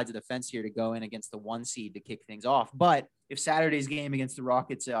both sides of the fence here to go in against the 1 seed to kick things off. But if Saturday's game against the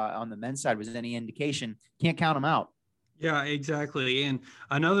Rockets on the men's side was any indication, can't count them out. Yeah, exactly. And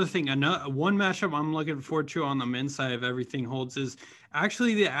another thing, one matchup I'm looking forward to on the men's side if everything holds is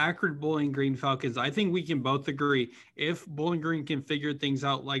actually the Akron Bowling Green Falcons. I think we can both agree if Bowling Green can figure things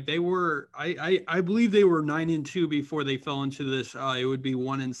out like they were, I believe they were 9-2 before they fell into this, it would be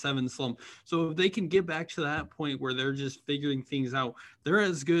 1-7 slump. So if they can get back to that point where they're just figuring things out, they're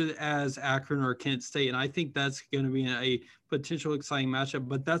as good as Akron or Kent State. And I think that's going to be a potential exciting matchup,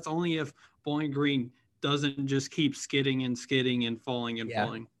 but that's only if Bowling Green doesn't just keep skidding and falling and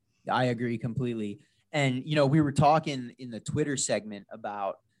falling. I agree completely. And, we were talking in the Twitter segment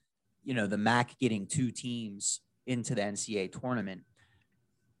about, the MAC getting 2 teams into the NCAA tournament.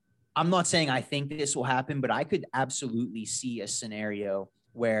 I'm not saying I think this will happen, but I could absolutely see a scenario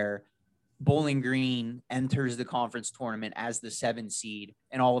where Bowling Green enters the conference tournament as the 7 seed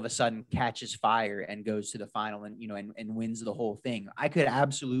and all of a sudden catches fire and goes to the final and, and wins the whole thing. I could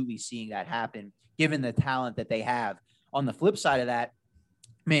absolutely see that happen given the talent that they have. On the flip side of that,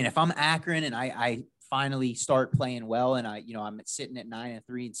 man, if I'm Akron and I finally start playing well and I'm sitting at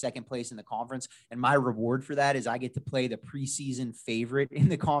 9-3 in second place in the conference, and my reward for that is I get to play the preseason favorite in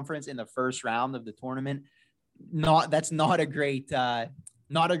the conference in the first round of the tournament. That's not a great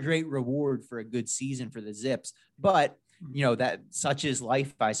reward for a good season for the Zips, but that such is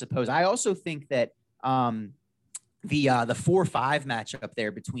life, I suppose. I also think that the 4-5 matchup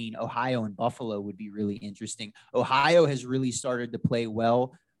there between Ohio and Buffalo would be really interesting. Ohio has really started to play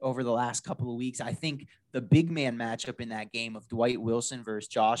well over the last couple of weeks. I think the big man matchup in that game of Dwight Wilson versus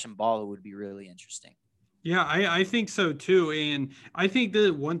Josh Mballa would be really interesting. Yeah, I think so too. And I think the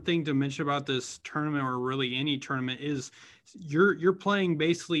one thing to mention about this tournament, or really any tournament, is you're playing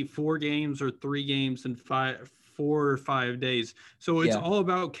basically 4 games or 3 games in 4 or 5 days. So it's all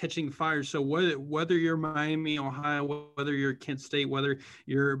about catching fire. So whether you're Miami, Ohio, whether you're Kent State, whether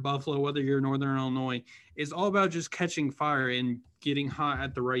you're Buffalo, whether you're Northern Illinois, it's all about just catching fire and getting hot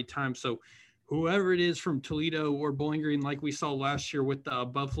at the right time. So whoever it is from Toledo or Bowling Green, like we saw last year with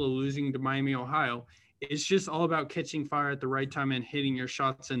Buffalo losing to Miami, Ohio, it's just all about catching fire at the right time and hitting your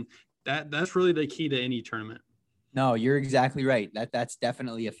shots. And that's really the key to any tournament. No, you're exactly right. That's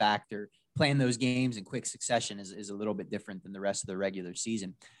definitely a factor. Playing those games in quick succession is a little bit different than the rest of the regular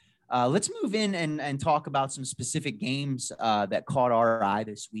season. Let's move in and talk about some specific games that caught our eye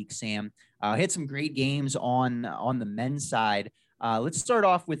this week, Sam. Hit some great games on the men's side. Let's start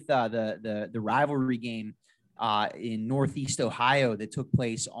off with the rivalry game in Northeast Ohio that took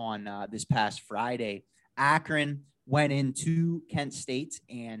place on this past Friday. Akron went into Kent State,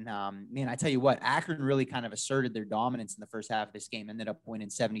 and man, I tell you what, Akron really kind of asserted their dominance in the first half of this game, ended up winning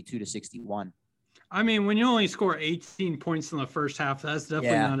 72-61. I mean, when you only score 18 points in the first half, that's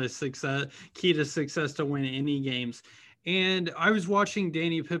definitely not a key to success to win any games. And I was watching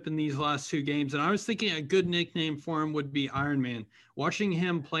Danny Pippen these last 2 games, and I was thinking a good nickname for him would be Iron Man. Watching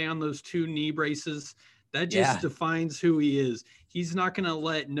him play on those 2 knee braces, that just defines who he is. He's not going to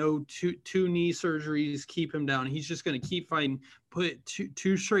let two knee surgeries keep him down. He's just going to keep fighting, put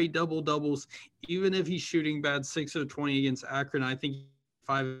two straight doubles, even if he's shooting bad 6 of 20 against Akron. I think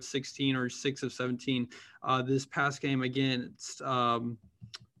 5 of 16 or 6 of 17 this past game against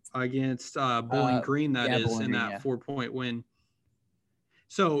against Bowling Green, that is, Bowling in Green, that 4-point win.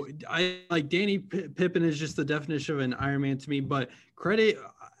 So I like Danny Pippen is just the definition of an Iron Man to me, but credit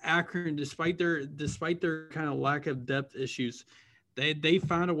Akron, despite their kind of lack of depth issues, they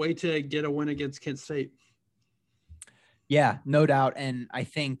found a way to get a win against Kent State. Yeah, no doubt. And I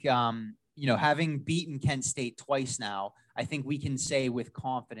think, having beaten Kent State twice now, I think we can say with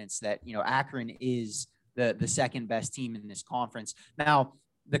confidence that, Akron is the second best team in this conference. Now,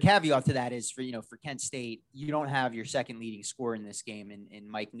 the caveat to that is for Kent State, you don't have your second leading scorer in this game in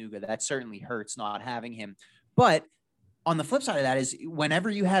Mike Nuga. That certainly hurts not having him. But on the flip side of that is whenever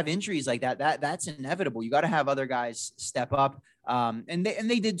you have injuries like that's inevitable. You got to have other guys step up. And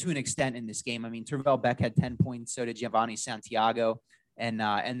they did to an extent in this game. I mean, Terrell Beck had 10 points. So did Giovanni Santiago. And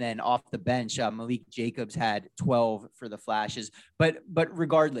then off the bench, Malik Jacobs had 12 for the Flashes. But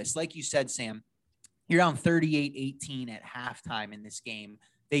regardless, like you said, Sam, you're down 38-18 at halftime in this game.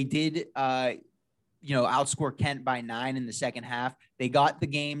 They did, outscore Kent by 9 in the second half. They got the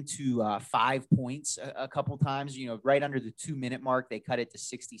game to 5 points a couple times, right under the 2-minute mark. They cut it to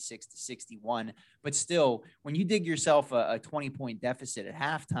 66-61. But still, when you dig yourself a 20-point deficit at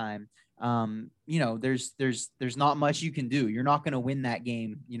halftime, there's not much you can do. You're not going to win that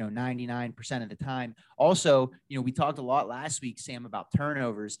game, 99% of the time. Also, we talked a lot last week, Sam, about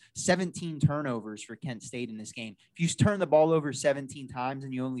turnovers. 17 turnovers for Kent State in this game. If you turn the ball over 17 times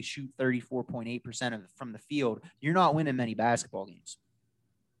and you only shoot 34.8% from the field, you're not winning many basketball games.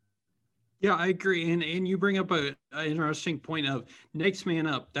 Yeah, I agree. And you bring up an interesting point of next man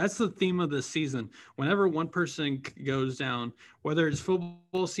up. That's the theme of the season. Whenever one person goes down, whether it's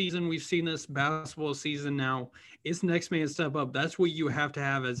football season, we've seen this, basketball season now, it's next man step up. That's what you have to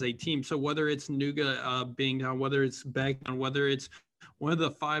have as a team. So whether it's Nuga being down, whether it's Beck down, whether it's one of the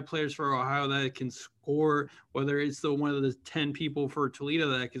 5 players for Ohio that can score, whether it's one of the 10 people for Toledo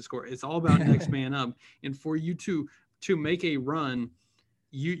that can score, it's all about next man up. And for you to make a run,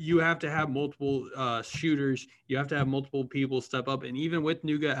 you have to have multiple shooters. You have to have multiple people step up. And even with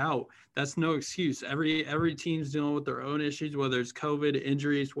Nuga out, that's no excuse. Every team's dealing with their own issues, whether it's COVID,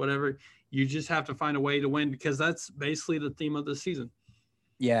 injuries, whatever. You just have to find a way to win because that's basically the theme of the season.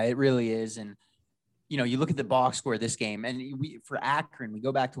 Yeah, it really is. And, you look at the box score of this game, and for Akron, we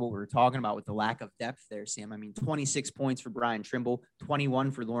go back to what we were talking about with the lack of depth there, Sam. I mean, 26 points for Brian Trimble,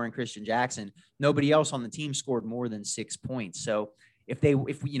 21 for Lauren Christian Jackson. Nobody else on the team scored more than 6 points. So, if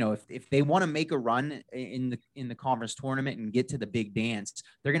they want to make a run in the conference tournament and get to the big dance,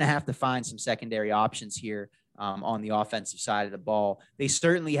 they're going to have to find some secondary options here on the offensive side of the ball. They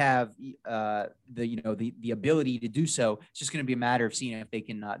certainly have the ability to do so. It's just going to be a matter of seeing if they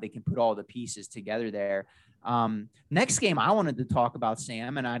can put all the pieces together there. Next game I wanted to talk about,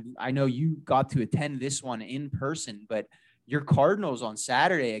 Sam, and I know you got to attend this one in person, but your Cardinals on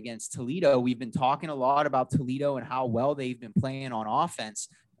Saturday against Toledo. We've been talking a lot about Toledo and how well they've been playing on offense.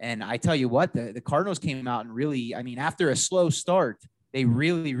 And I tell you what, the Cardinals came out and really, I mean, after a slow start, they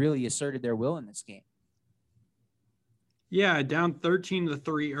really, really asserted their will in this game. Yeah, down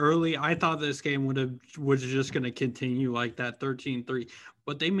 13-3 early. I thought this game was just going to continue like that, 13-3.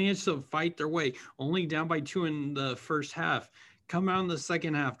 But they managed to fight their way, only down by 2 in the first half. Come out in the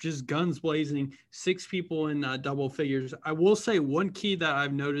second half, just guns blazing, 6 people in double figures. I will say one key that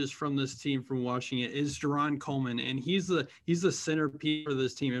I've noticed from this team from watching it is Jerron Coleman, and he's the centerpiece for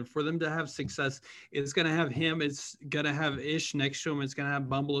this team. And for them to have success, it's going to have him. It's going to have Ish next to him. It's going to have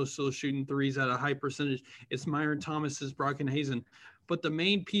Bumbalo still shooting threes at a high percentage. It's Myron Thomas, it's Brock and Hazen. But the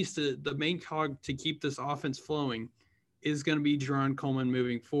main cog to keep this offense flowing is going to be Jerron Coleman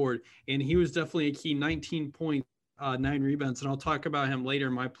moving forward. And he was definitely a key, 19 points. 9 rebounds, and I'll talk about him later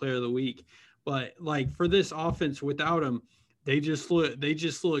in my player of the week. But like for this offense, without him, they just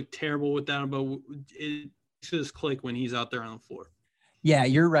look terrible without him. But it just click when he's out there on the floor. Yeah,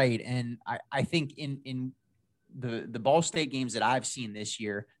 you're right, and I think in the Ball State games that I've seen this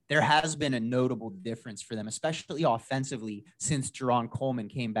year, there has been a notable difference for them, especially offensively, since Jerron Coleman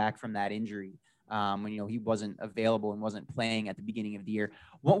came back from that injury. When he wasn't available and wasn't playing at the beginning of the year.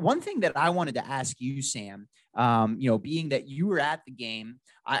 One thing that I wanted to ask you, Sam, being that you were at the game,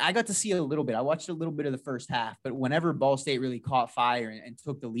 I got to see a little bit. I watched a little bit of the first half, but whenever Ball State really caught fire and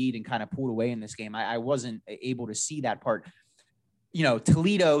took the lead and kind of pulled away in this game, I wasn't able to see that part.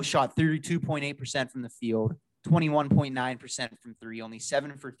 Toledo shot 32.8% from the field, 21.9% from 3, only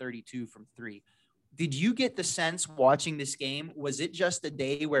 7 for 32 from 3. Did you get the sense watching this game, was it just a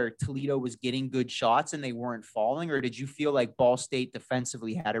day where Toledo was getting good shots and they weren't falling, or did you feel like Ball State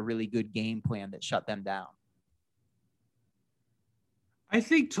defensively had a really good game plan that shut them down? I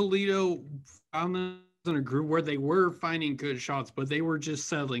think Toledo found in a group where they were finding good shots, but they were just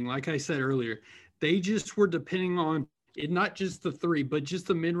settling. Like I said earlier, they just were depending on it, not just the three, but just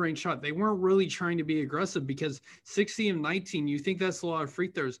the mid-range shot. They weren't really trying to be aggressive because 60 and 19, you think that's a lot of free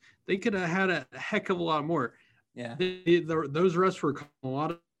throws. They could have had a heck of a lot more. Yeah. Those refs were a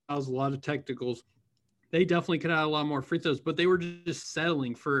lot of technicals. They definitely could have had a lot more free throws, but they were just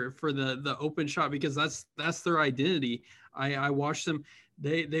settling for the open shot because that's their identity. I watched them.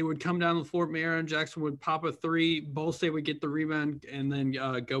 They would come down the floor. Aaron Jackson would pop a three. Ball State would get the rebound and then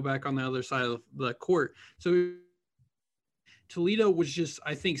go back on the other side of the court. So Toledo was just,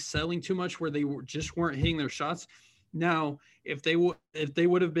 I think, selling too much where they just weren't hitting their shots. Now, if they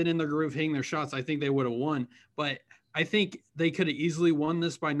would have been in the groove hitting their shots, I think they would have won. But I think they could have easily won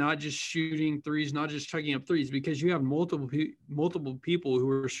this by not just shooting threes, not just chucking up threes, because you have multiple people who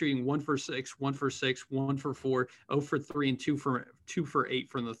are shooting 1 for 6, 1 for 6, 1 for 4, 0 for 3, and 2 for 8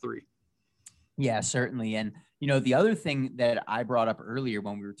 from the three. Yeah, certainly. And, the other thing that I brought up earlier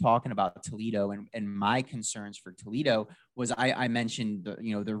when we were talking about Toledo and my concerns for Toledo was I mentioned,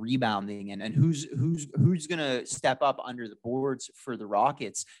 the rebounding and who's going to step up under the boards for the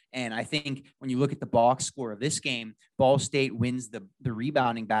Rockets. And I think when you look at the box score of this game, Ball State wins the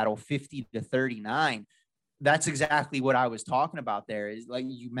rebounding battle 50-39. That's exactly what I was talking about there is like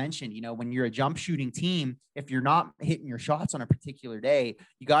you mentioned, when you're a jump shooting team, if you're not hitting your shots on a particular day,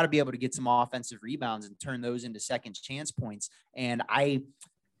 you got to be able to get some offensive rebounds and turn those into second chance points. And I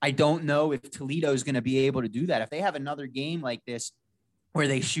don't know if Toledo is going to be able to do that. If they have another game like this where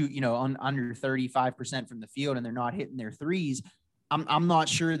they shoot, under 35% from the field and they're not hitting their threes, I'm not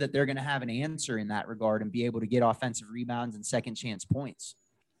sure that they're going to have an answer in that regard and be able to get offensive rebounds and second chance points.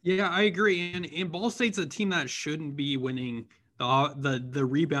 Yeah, I agree. And Ball State's a team that shouldn't be winning the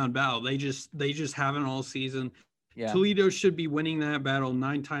rebound battle. They just haven't all season. Yeah. Toledo should be winning that battle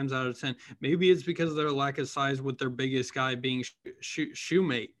 9 times out of 10. Maybe it's because of their lack of size with their biggest guy being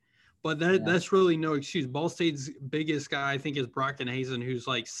Shoemate. But that's really no excuse. Ball State's biggest guy, I think, is Brockton Hazen, who's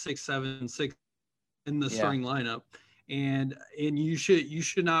like 6'7", 6 in the starting lineup. And you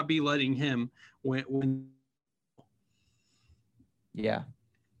should not be letting him when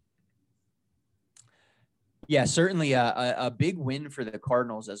Yeah, certainly a big win for the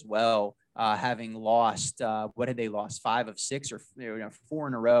Cardinals as well, having lost, what had they lost, 5 of 6 or 4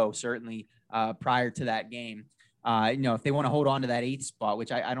 in a row, certainly prior to that game. If they want to hold on to that 8th spot,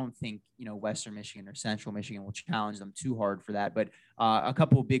 which I don't think, Western Michigan or Central Michigan will challenge them too hard for that. But a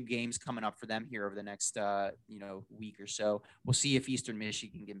couple of big games coming up for them here over the next, week or so. We'll see if Eastern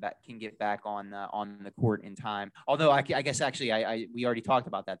Michigan can get back on the court in time. Although I guess actually we already talked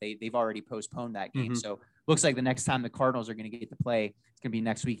about that. They've already postponed that game. Mm-hmm. So looks like the next time the Cardinals are going to get to play, it's going to be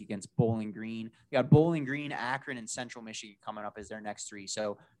next week against Bowling Green. We got Bowling Green, Akron, and Central Michigan coming up as their next 3.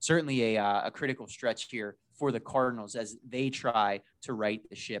 So certainly a critical stretch here for the Cardinals as they try to right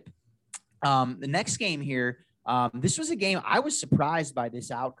the ship. The next game here, this was a game I was surprised by this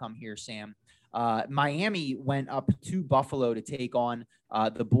outcome here, Sam. Miami went up to Buffalo to take on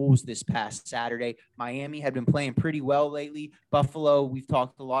the Bulls this past Saturday. Miami had been playing pretty well lately. Buffalo, we've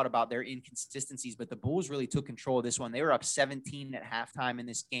talked a lot about their inconsistencies, but the Bulls really took control of this one. They were up 17 at halftime in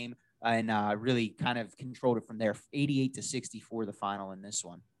this game and really kind of controlled it from there, 88-64 the final in this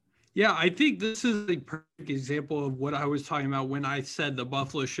one. Yeah, I think this is a perfect example of what I was talking about when I said the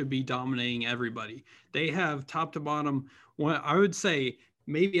Buffalo should be dominating everybody. They have top to bottom, I would say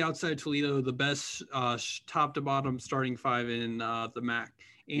maybe outside Toledo, the best top to bottom starting 5 in the MAC.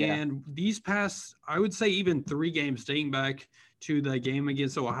 And these past, I would say even 3 games dating back to the game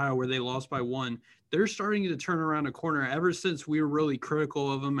against Ohio where they lost by 1, they're starting to turn around a corner ever since we were really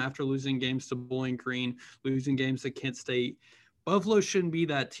critical of them after losing games to Bowling Green, losing games to Kent State. Buffalo shouldn't be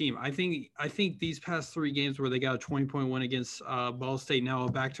that team. I think these past 3 games where they got a 20-point win against Ball State, now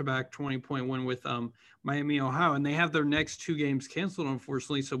a back-to-back 20-point win with Miami, Ohio, and they have their next 2 games canceled,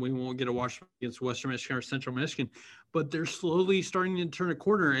 unfortunately, so we won't get a watch against Western Michigan or Central Michigan. But they're slowly starting to turn a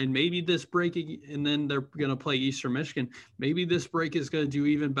corner, and maybe this break, and then they're going to play Eastern Michigan. Maybe this break is going to do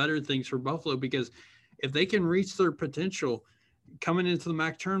even better things for Buffalo because if they can reach their potential coming into the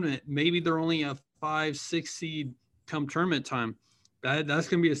MAC tournament, maybe they're only a 5-6 seed come tournament time. That's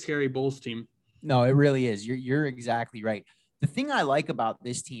going to be a scary Bulls team. No, it really is. You're exactly right. The thing I like about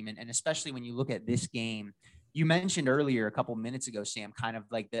this team, and especially when you look at this game, you mentioned earlier a couple minutes ago, Sam, kind of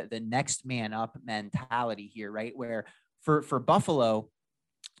like the next man up mentality here, right? Where for Buffalo,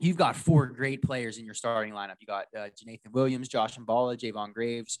 you've got 4 great players in your starting lineup. You got Jonathan Williams, Josh Mballa, Javon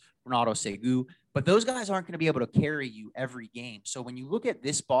Graves, Ronaldo Segu, but those guys aren't going to be able to carry you every game. So when you look at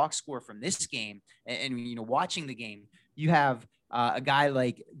this box score from this game and watching the game, you have A guy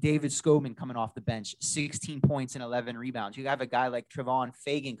like David Skogman coming off the bench, 16 points and 11 rebounds. You have a guy like Trevon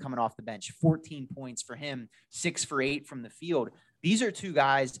Fagan coming off the bench, 14 points for him, 6 for 8 from the field. These are two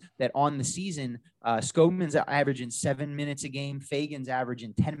guys that on the season, Skogman's averaging 7 minutes a game, Fagan's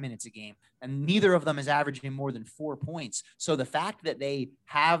averaging 10 minutes a game, and neither of them is averaging more than 4 points. So the fact that they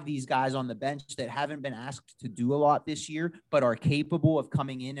have these guys on the bench that haven't been asked to do a lot this year, but are capable of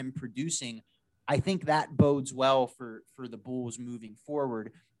coming in and producing, I think that bodes well for the Bulls moving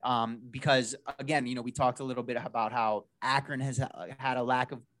forward. Because again, we talked a little bit about how Akron has had a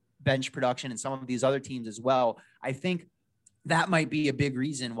lack of bench production and some of these other teams as well. I think that might be a big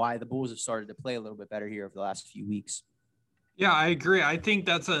reason why the Bulls have started to play a little bit better here over the last few weeks. Yeah, I agree. I think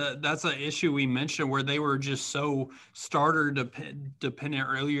that's an issue we mentioned where they were just so starter dependent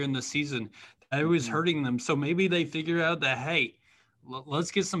earlier in the season that it was hurting them. So maybe they figured out that, hey, let's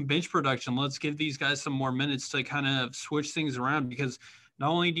get some bench production. Let's give these guys some more minutes to kind of switch things around, because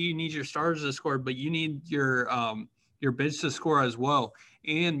not only do you need your starters to score, but you need your bench to score as well.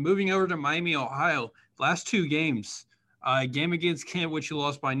 And moving over to Miami, Ohio, last 2 games, a game against Kent, which you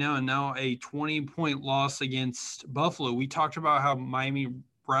lost by now, and now a 20-point loss against Buffalo. We talked about how Miami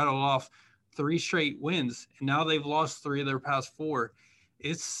rattled off 3 straight wins, and now they've lost 3 of their past 4.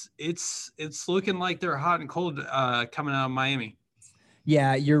 It's looking like they're hot and cold coming out of Miami.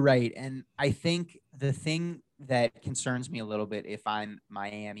 Yeah, you're right. And I think the thing that concerns me a little bit if I'm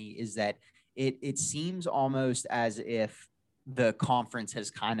Miami is that it seems almost as if the conference has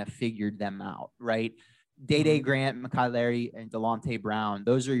kind of figured them out, right? Day Grant, Mekhi Larry, and Delonte Brown,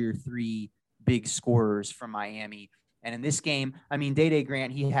 those are your 3 big scorers from Miami. And in this game, I mean, Day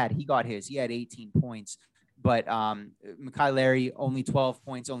Grant, he had 18 points, but Mekhi Larry, only 12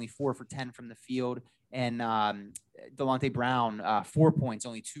 points, only 4 for 10 from the field. And Delonte Brown, 4 points,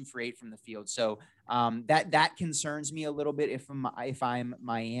 only 2 for 8 from the field. So that concerns me a little bit if I'm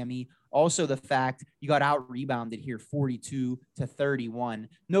Miami. Also, the fact you got out rebounded here, 42-31.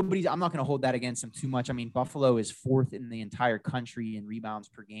 I'm not going to hold that against them too much. I mean, Buffalo is 4th in the entire country in rebounds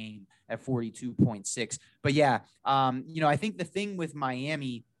per game at 42.6. But yeah, I think the thing with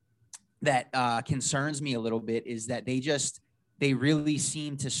Miami that concerns me a little bit is that they really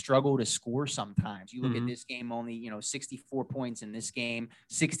seem to struggle to score sometimes. You look at this game, only, 64 points in this game,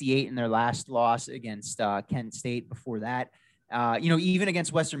 68 in their last loss against Kent State before that. Even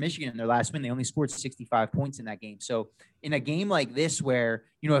against Western Michigan in their last win, they only scored 65 points in that game. So in a game like this where,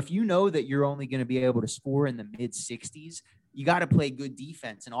 if you know that you're only going to be able to score in the mid 60s, you got to play good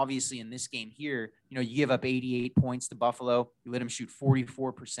defense. And obviously in this game here, you give up 88 points to Buffalo. You let them shoot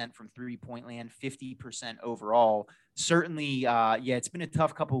 44% from 3-point land, 50% overall. Certainly, it's been a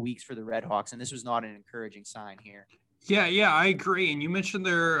tough couple of weeks for the Red Hawks, and this was not an encouraging sign here. Yeah, I agree. And you mentioned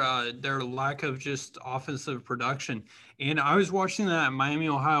their lack of just offensive production. And I was watching that Miami,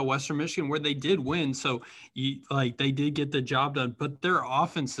 Ohio, Western Michigan, where they did win. So they did get the job done, but their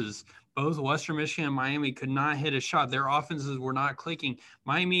offenses, both Western Michigan and Miami, could not hit a shot. Their offenses were not clicking.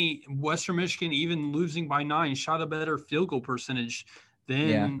 Western Michigan, even losing by 9, shot a better field goal percentage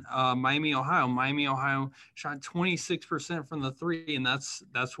than Miami, Ohio. Miami, Ohio shot 26% from the 3, and that's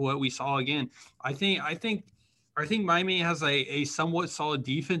what we saw again. I think Miami has a somewhat solid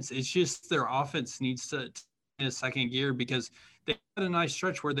defense. It's just their offense needs to in a second gear, because they had a nice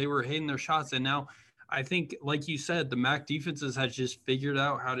stretch where they were hitting their shots, and now I think, like you said, the MAC defenses has just figured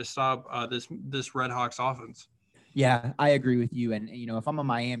out how to stop this Red Hawks offense. Yeah, I agree with you. And, if I'm a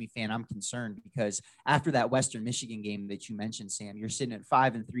Miami fan, I'm concerned because after that Western Michigan game that you mentioned, Sam, you're sitting at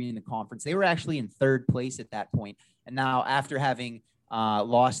 5-3 in the conference. They were actually in 3rd place at that point. And now after having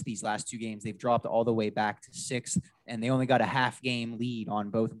lost these last 2 games, they've dropped all the way back to 6th, and they only got a half game lead on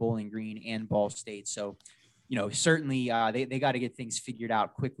both Bowling Green and Ball State. So, certainly they got to get things figured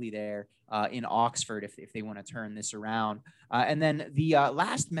out quickly there in Oxford if they want to turn this around. And then the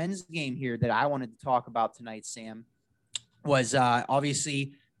last men's game here that I wanted to talk about tonight, Sam, was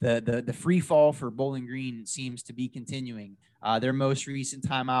obviously the free fall for Bowling Green seems to be continuing. Their most recent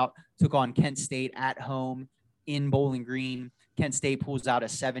timeout took on Kent State at home in Bowling Green. Kent State pulls out a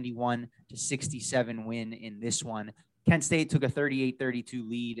 71-67 win in this one. Kent State took a 38-32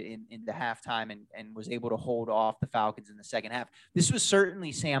 lead in the halftime and was able to hold off the Falcons in the second half. This was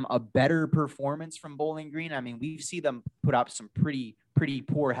certainly, Sam, a better performance from Bowling Green. I mean, we've seen them put up some pretty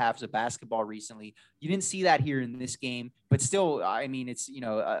poor halves of basketball recently. You didn't see that here in this game, but still, I mean, it's,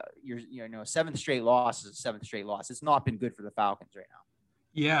 a 7th straight loss is a 7th straight loss. It's not been good for the Falcons right now.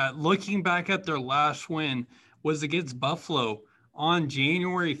 Yeah, looking back at their last win was against Buffalo on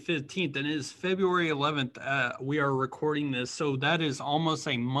January 15th, and it is February 11th. We are recording this, so that is almost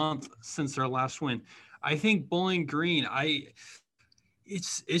a month since their last win. I think Bowling Green,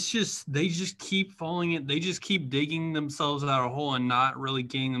 it's just they just keep falling in. They just keep digging themselves out of a hole and not really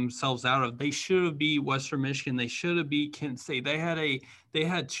getting themselves out of. They should have beat Western Michigan. They should have beat Kent State. They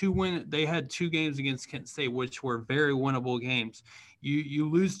had two games against Kent State, which were very winnable games. You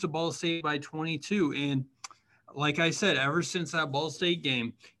lose to Ball State by 22, and like I said, ever since that Ball State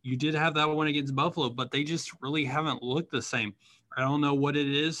game, you did have that one against Buffalo, but they just really haven't looked the same. I don't know what it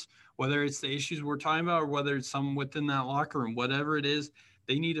is, whether it's the issues we're talking about or whether it's some within that locker room, whatever it is,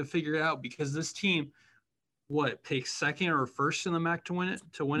 they need to figure it out because this team, picks second or first in the MAC to win it?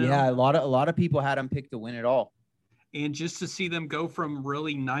 Yeah, a lot of people had them picked to win it all. And just to see them go from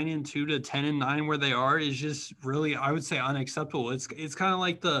really 9-2 to 10-9 where they are is just really, I would say, unacceptable. It's kind of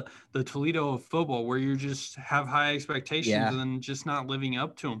like the Toledo of football where you just have high expectations and then just not living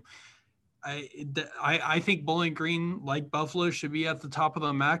up to them. I think Bowling Green, like Buffalo, should be at the top of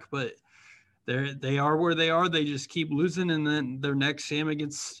the MAC, but they are where they are. They just keep losing, and then their next game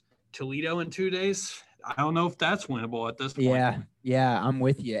against Toledo in 2 days, I don't know if that's winnable at this point. Yeah, I'm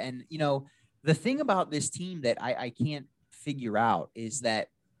with you. And the thing about this team that I can't figure out is that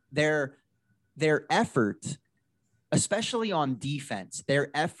their effort, especially on defense,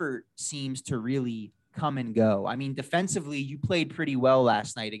 their effort seems to really come and go. I mean, defensively, you played pretty well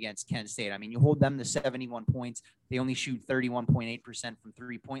last night against Kent State. I mean, you hold them to 71 points. They only shoot 31.8% from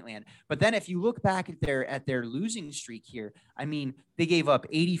three-point land. But then if you look back at their losing streak here, I mean, they gave up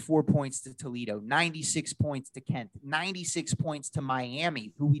 84 points to Toledo, 96 points to Kent, 96 points to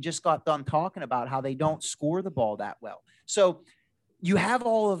Miami, who we just got done talking about how they don't score the ball that well. So you have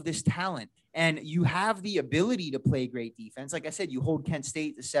all of this talent. And you have the ability to play great defense. Like I said, you hold Kent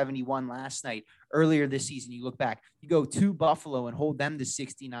State to 71 last night. Earlier this season, you look back, you go to Buffalo and hold them to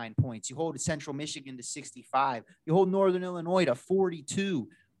 69 points. You hold Central Michigan to 65. You hold Northern Illinois to 42.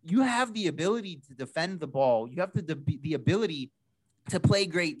 You have the ability to defend the ball. You have the ability to play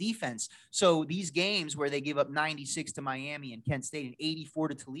great defense. So these games where they give up 96 to Miami and Kent State and 84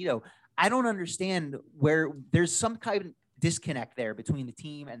 to Toledo, I don't understand where there's some kind of disconnect there between the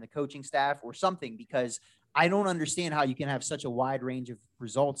team and the coaching staff or something, because I don't understand how you can have such a wide range of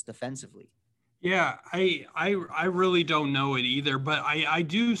results defensively. Yeah, I really don't know it either, but I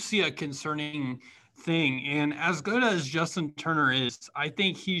do see a concerning thing. And as good as Justin Turner is, I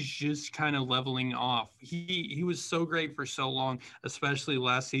think he's just kind of leveling off. He was so great for so long, especially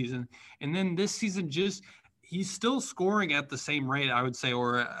last season. And then this season, he's still scoring at the same rate, I would say,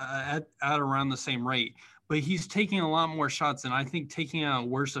 or at around the same rate. But he's taking a lot more shots and I think taking a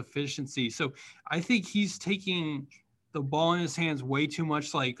worse efficiency. So I think he's taking the ball in his hands way too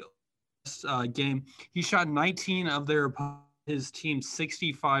much. Like this game, he shot 19 of his team's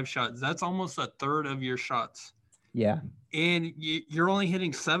 65 shots. That's almost a third of your shots. Yeah. And you're only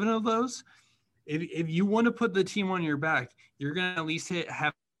hitting 7 of those. If you want to put the team on your back, you're going to at least hit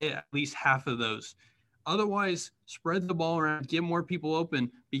at least half of those. Otherwise, spread the ball around, get more people open,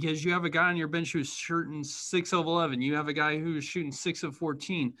 because you have a guy on your bench who's shooting 6 of 11. You have a guy who's shooting 6 of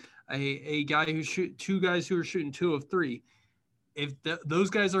 14, a guy two guys who are shooting 2 of 3. If those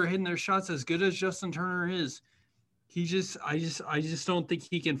guys are hitting their shots as good as Justin Turner is, I just don't think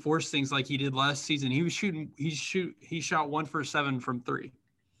he can force things like he did last season. He shot 1 for 7 from 3.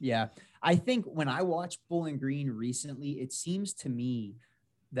 Yeah. I think when I watched Bowling Green recently, it seems to me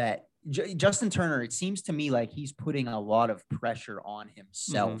that Justin Turner, it seems to me like he's putting a lot of pressure on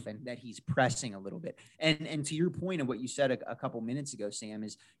himself and that he's pressing a little bit. And to your point of what you said a couple minutes ago, Sam,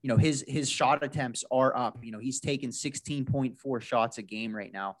 is, his shot attempts are up. He's taken 16.4 shots a game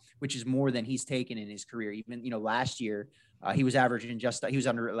right now, which is more than he's taken in his career. Even, last year, he was averaging he was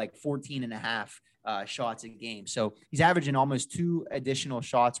under like 14 and a half shots a game. So he's averaging almost 2 additional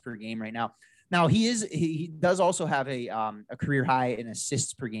shots per game right now. Now he does also have a career high in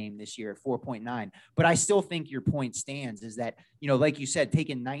assists per game this year at 4.9, but I still think your point stands is that, like you said,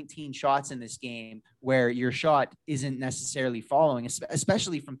 taking 19 shots in this game where your shot isn't necessarily following,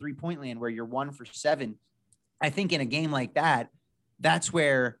 especially from 3-point land where you're 1 for 7. I think in a game like that, that's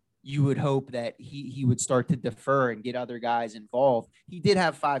where you would hope that he would start to defer and get other guys involved. He did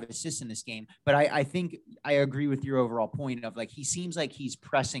have 5 assists in this game, but I think I agree with your overall point of like, he seems like he's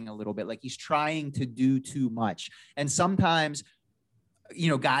pressing a little bit, like he's trying to do too much. And sometimes,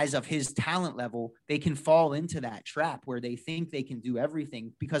 guys of his talent level, they can fall into that trap where they think they can do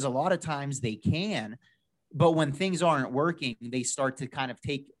everything, because a lot of times they can, but when things aren't working, they start to kind of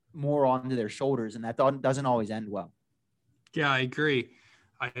take more onto their shoulders, and that doesn't always end well. Yeah, I agree.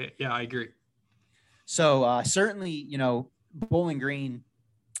 I agree. So certainly, Bowling Green,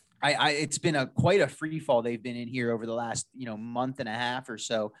 it's been quite a free fall they've been in here over the last, month and a half or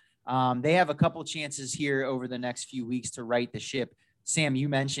so. They have a couple chances here over the next few weeks to right the ship. Sam, you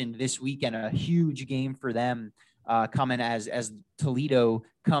mentioned this weekend a huge game for them coming as Toledo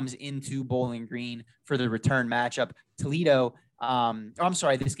comes into Bowling Green for the return matchup. Toledo, I'm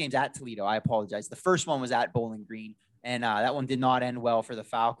sorry, this game's at Toledo. I apologize. The first one was at Bowling Green. And that one did not end well for the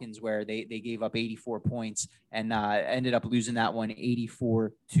Falcons, where they gave up 84 points and ended up losing that one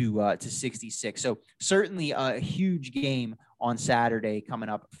 84 to 66. So certainly a huge game on Saturday coming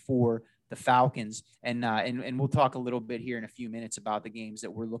up for the Falcons. And we'll talk a little bit here in a few minutes about the games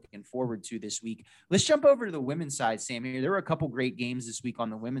that we're looking forward to this week. Let's jump over to the women's side, Sam. Here, there were a couple great games this week on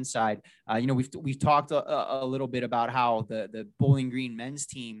the women's side. We've talked a little bit about how the Bowling Green men's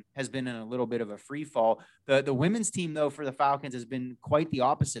team has been in a little bit of a free fall. The women's team, though, for the Falcons has been quite the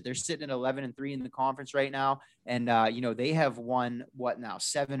opposite. They're sitting at 11-3 in the conference right now. And, they have won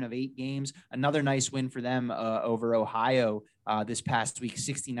 7 of 8 games. Another nice win for them over Ohio this past week,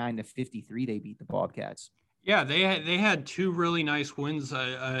 69-53. They beat the Bobcats. Yeah, they had 2 really nice wins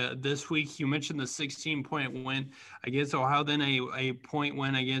this week. You mentioned the 16-point win against Ohio, then a point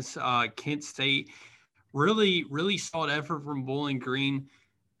win against Kent State. Really, really solid effort from Bowling Green.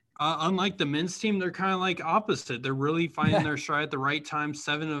 Unlike the men's team, they're kind of like opposite. They're really finding their stride at the right time,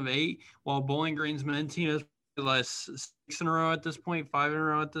 7 of 8, while Bowling Green's men's team is less 6 in a row at this point, 5 in a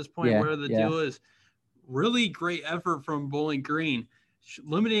row at this point, where the deal is. Really great effort from Bowling Green,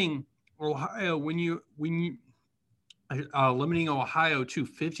 limiting Ohio limiting Ohio to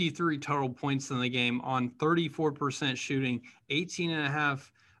 53 total points in the game on 34% shooting, 18.5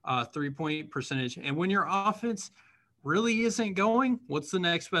 3-point percentage. And when your offense really isn't going, what's the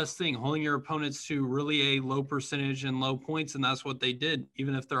next best thing? Holding your opponents to really a low percentage and low points, and that's what they did,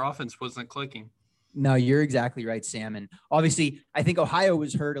 even if their offense wasn't clicking. No, you're exactly right, Sam. And obviously, I think Ohio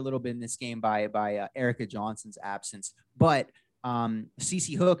was hurt a little bit in this game by Erica Johnson's absence. But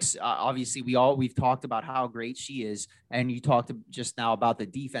Cece Hooks, obviously, we've talked about how great she is, and you talked just now about the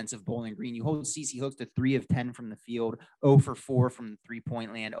defense of Bowling Green. You hold Cece Hooks to 3 of 10 from the field, 0 for 4 from the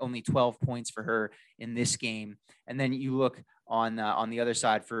 3-point land, only 12 points for her in this game. And then you look on the other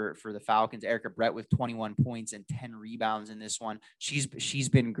side for the Falcons, Erica Brett with 21 points and 10 rebounds in this one. She's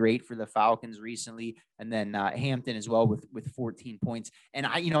been great for the Falcons recently. And then Hampton as well with 14 points. And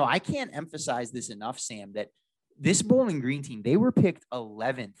I can't emphasize this enough, Sam, that this Bowling Green team, they were picked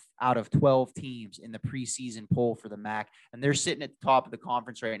 11th out of 12 teams in the preseason poll for the MAC. And they're sitting at the top of the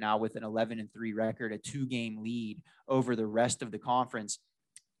conference right now with an 11-3 record, a 2-game lead over the rest of the conference.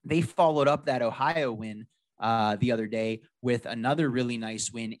 They followed up that Ohio win the other day with another really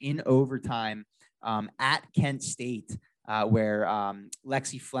nice win in overtime at Kent State, where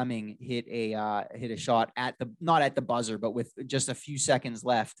Lexi Fleming hit a shot not at the buzzer, but with just a few seconds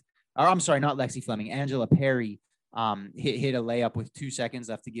left. Or I'm sorry, not Lexi Fleming. Angela Perry hit a layup with 2 seconds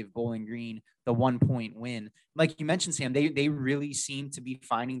left to give Bowling Green the 1-point win. Like you mentioned, Sam, they really seem to be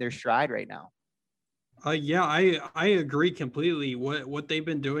finding their stride right now. Yeah, I agree completely. What they've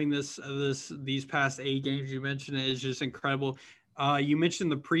been doing these past 8 games you mentioned is just incredible. You mentioned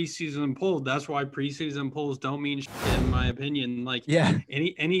the preseason poll. That's why preseason polls don't mean shit, in my opinion. Like,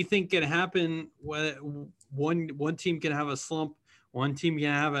 anything can happen. One team can have a slump. One team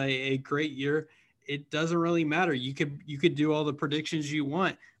can have a great year. It doesn't really matter. You could do all the predictions you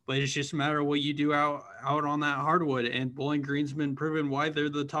want, but it's just a matter of what you do out on that hardwood. And Bowling Green's been proven why they're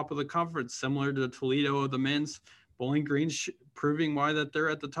the top of the conference, similar to Toledo of the men's. Bowling Green's proving why that they're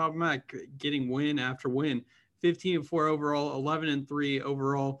at the top of MAC, getting win after win. 15-4 overall, 11-3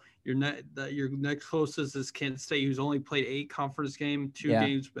 overall. Your next closest is Kent State, who's only played 8 conference games, 2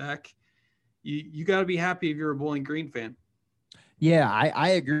 games back. You got to be happy if you're a Bowling Green fan. Yeah, I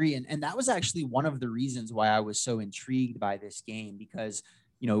agree. And that was actually one of the reasons why I was so intrigued by this game, because,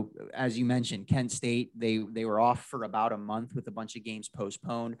 as you mentioned, Kent State, they were off for about a month with a bunch of games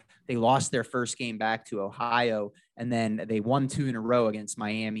postponed. They lost their first game back to Ohio, and then they won 2 in a row against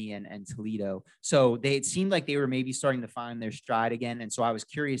Miami and Toledo. So it seemed like they were maybe starting to find their stride again. And so I was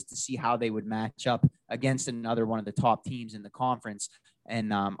curious to see how they would match up against another one of the top teams in the conference.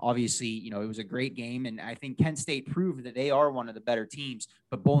 And obviously, it was a great game. And I think Kent State proved that they are one of the better teams,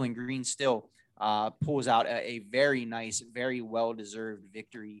 but Bowling Green still pulls out a very nice, very well-deserved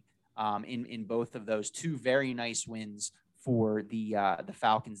victory in both of those 2 very nice wins for the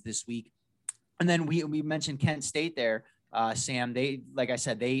Falcons this week. And then we mentioned Kent State there, Sam. They, like I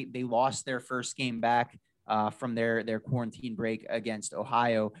said, they lost their first game back from their quarantine break against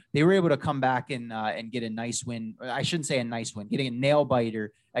Ohio. They were able to come back and get a nice win. I shouldn't say a nice win, getting a nail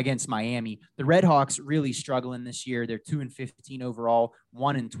biter against Miami. The Red Hawks really struggling this year. They're 2-15 overall,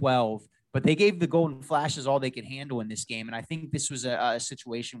 1-12 but they gave the Golden Flashes all they could handle in this game. And I think this was a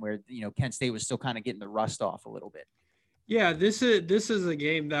situation where, Kent State was still kind of getting the rust off a little bit. Yeah, this is a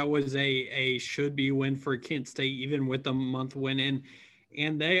game that was a should be win for Kent State, even with the month win in.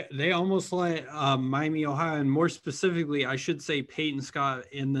 And they almost let Miami, Ohio, and more specifically, I should say Peyton Scott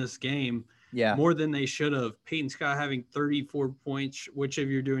in this game, more than they should have. Peyton Scott having 34 points, which if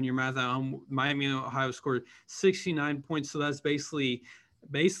you're doing your math out, Miami, Ohio scored 69 points. So that's basically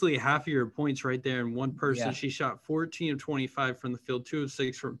half of your points right there in one person. Yeah. She shot 14 of 25 from the field, 2 of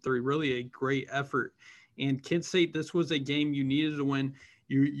 6 from 3. Really a great effort. And Kent State, this was a game you needed to win.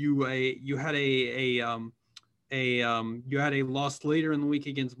 You had a loss later in the week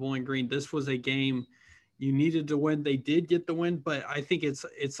against Bowling Green. This was a game you needed to win. They did get the win, but I think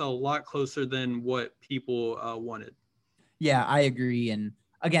it's a lot closer than what people wanted. Yeah, I agree. And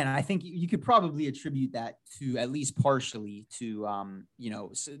again, I think you could probably attribute that to at least partially to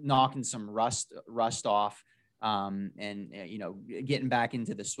knocking some rust off. And getting back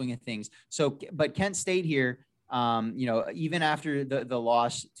into the swing of things. So, but Kent State here, even after the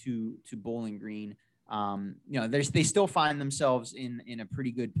loss to Bowling Green, they still find themselves in a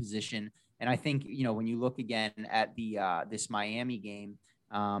pretty good position. And I think, when you look again at this Miami game,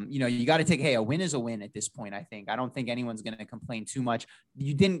 you got to take, a win is a win at this point. I don't think anyone's going to complain too much.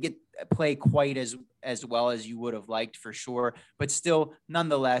 You didn't play quite as well as you would have liked for sure, but still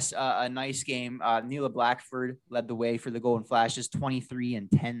nonetheless, a nice game. Neela Blackford led the way for the Golden Flashes, 23 and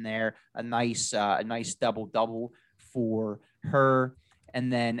 10 there, a nice double for her.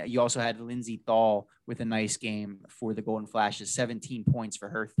 And then you also had Lindsay Thal with a nice game for the Golden Flashes, 17 points for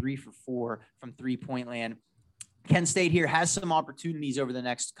her, 3 for 4 from 3-point land. Kent State here has some opportunities over the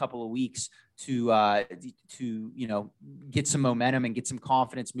next couple of weeks to get some momentum and get some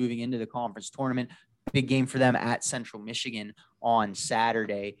confidence moving into the conference tournament. Big game for them at Central Michigan on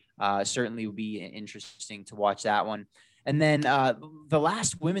Saturday. Certainly would be interesting to watch that one. And then the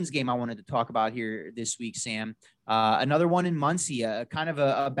last women's game I wanted to talk about here this week, Sam, another one in Muncie, kind of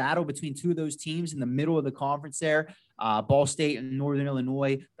a battle between two of those teams in the middle of the conference there, Ball State and Northern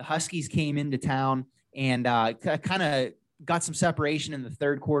Illinois. The Huskies came into town and kind of got some separation in the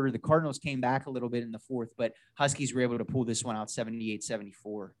third quarter. The Cardinals came back a little bit in the fourth, but Huskies were able to pull this one out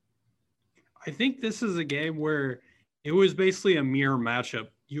 78-74. I think this is a game where it was basically a mirror matchup.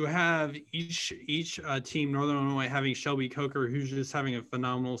 You have each team, Northern Illinois having Shelby Coker, who's just having a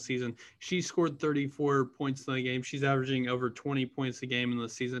phenomenal season. She scored 34 points in the game. She's averaging over 20 points a game in the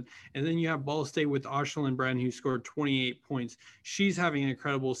season. And then you have Ball State with Ashlyn Brown, who scored 28 points. She's having an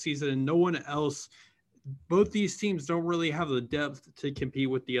incredible season, and no one else. Both these teams don't really have the depth to compete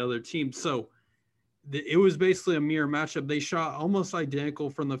with the other team. So it was basically a mirror matchup. They shot almost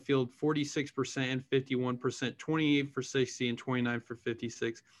identical from the field, 46% and 51%, 28 for 60 and 29 for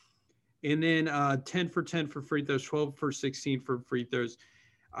 56. And then 10 for 10 for free throws, 12 for 16 for free throws.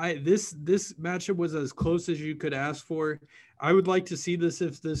 This matchup was as close as you could ask for. I would like to see this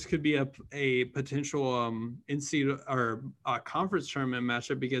if this could be a potential in-seed or conference tournament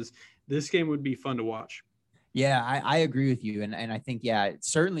matchup, because this game would be fun to watch. Yeah, I agree with you. And I think,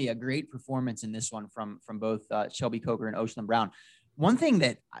 it's certainly a great performance in this one from both Shelby Coker and Ashlyn Brown. One thing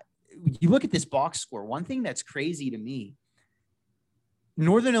that you look at this box score, one thing that's crazy to me,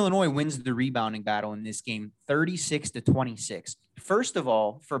 Northern Illinois wins the rebounding battle in this game, 36-26. First of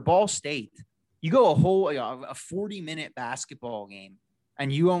all, for Ball State, you go a 40-minute basketball game and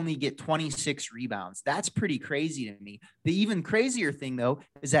you only get 26 rebounds. That's pretty crazy to me. The even crazier thing, though,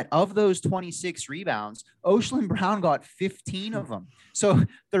 is that of those 26 rebounds, Ashlyn Brown got 15 of them. So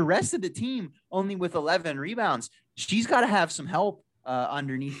the rest of the team only with 11 rebounds. She's got to have some help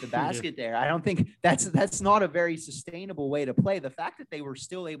underneath the basket there. I don't think that's not a very sustainable way to play. The fact that they were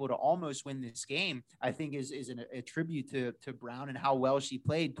still able to almost win this game, I think is a tribute to Brown and how well she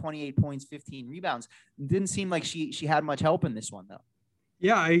played. 28 points, 15 rebounds. It didn't seem like she had much help in this one, though.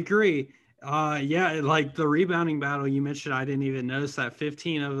 Yeah, I agree. Like the rebounding battle you mentioned, I didn't even notice that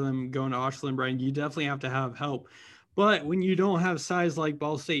 15 of them going to Ashlyn Brown. You definitely have to have help. But when you don't have size like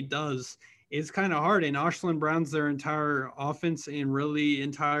Ball State does, it's kind of hard. And Ashlyn Brown's their entire offense and really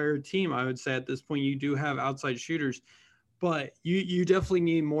entire team, I would say at this point. You do have outside shooters, but you definitely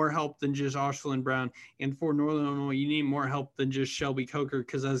need more help than just Ashlyn Brown. And for Northern Illinois, you need more help than just Shelby Coker,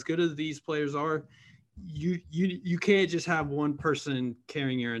 because as good as these players are, you can't just have one person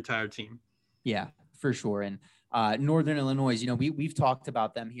carrying your entire team. Yeah, for sure. And Northern Illinois, we've talked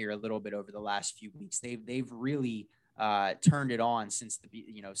about them here a little bit over the last few weeks. They've really turned it on since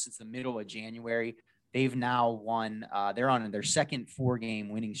the middle of January. They've now won. They're on their second 4-game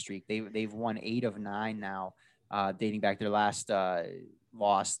winning streak. They've won 8 of 9 now, dating back their last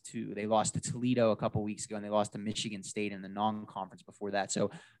lost to Toledo a couple weeks ago, and they lost to Michigan State in the non-conference before that.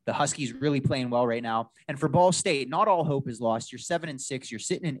 So the Huskies really playing well right now. And for Ball State, not all hope is lost. You're 7-6. You're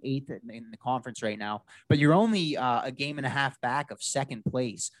sitting in 8th in the conference right now, but you're only a game and a half back of second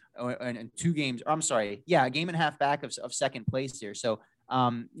place, and 2 games. I'm sorry, a game and a half back of second place here. So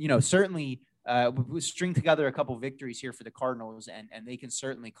certainly. We string together a couple victories here for the Cardinals, and they can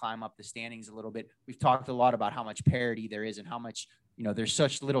certainly climb up the standings a little bit. We've talked a lot about how much parity there is and how much, there's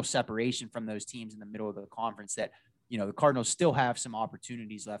such little separation from those teams in the middle of the conference that, the Cardinals still have some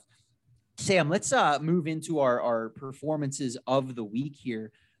opportunities left. Sam, let's move into our performances of the week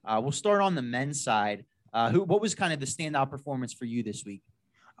here. We'll start on the men's side. What was kind of the standout performance for you this week?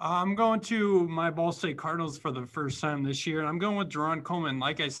 I'm going to my Ball State Cardinals for the first time this year, and I'm going with Deron Coleman.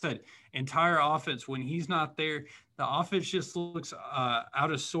 Like I said, entire offense, when he's not there, the offense just looks out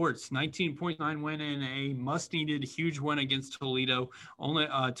of sorts. 19.9 win and a must-needed huge win against Toledo. Only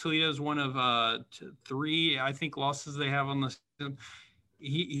Toledo's one of 3, I think, losses they have on the season.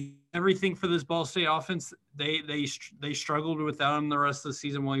 He everything for this Ball State offense. They struggled without him the rest of the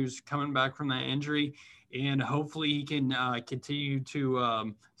season while he was coming back from that injury. And hopefully he can continue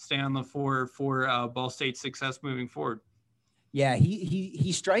to stay on the floor for Ball State's success moving forward. Yeah,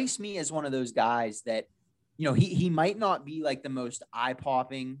 he strikes me as one of those guys that, he might not be like the most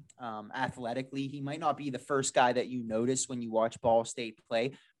eye-popping athletically. He might not be the first guy that you notice when you watch Ball State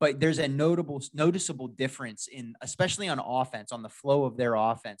play, but there's a noticeable difference especially on offense, on the flow of their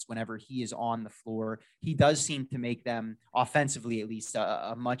offense. Whenever he is on the floor, he does seem to make them offensively, at least,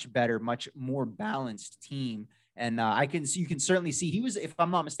 a much better, much more balanced team. And you can certainly see he was, if I'm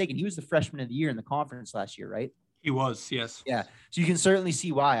not mistaken, he was the freshman of the year in the conference last year, right? He was, yes. Yeah. So you can certainly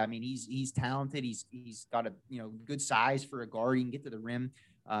see why. I mean, he's talented. He's got a good size for a guard. He can get to the rim.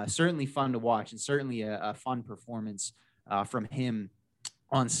 Certainly fun to watch, and certainly a fun performance from him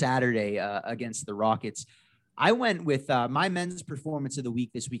on Saturday against the Rockets. I went with my men's performance of the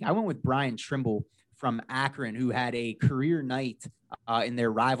week this week. I went with Brian Trimble from Akron, who had a career night in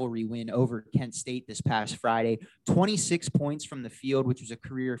their rivalry win over Kent State this past Friday. 26 points from the field, which was a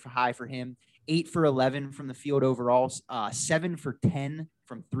career high for him. 8 for 11 from the field overall, 7 for 10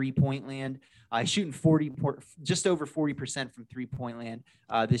 from 3-point land, shooting just over 40% from 3-point land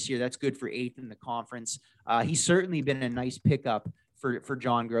this year. That's good for 8th in the conference. He's certainly been a nice pickup for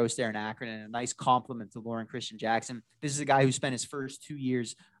John Gross there in Akron, and a nice compliment to Lauren Christian Jackson. This is a guy who spent his first 2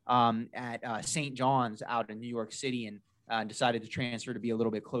 years at St. John's out in New York City, and decided to transfer to be a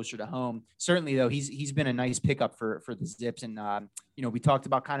little bit closer to home. Certainly, though, he's been a nice pickup for the Zips. And, we talked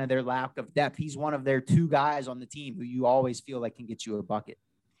about kind of their lack of depth. He's one of their 2 guys on the team who you always feel like can get you a bucket.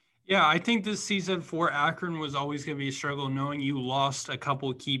 Yeah, I think this season for Akron was always going to be a struggle, knowing you lost a couple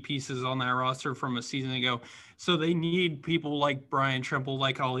of key pieces on that roster from a season ago. So they need people like Brian Trimble,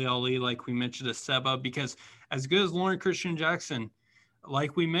 like Ali, like we mentioned, to step up, because as good as Lauren Christian Jackson,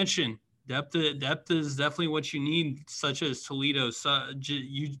 like we mentioned, depth is definitely what you need, such as Toledo,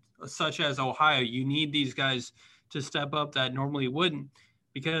 such as Ohio. You need these guys to step up that normally wouldn't,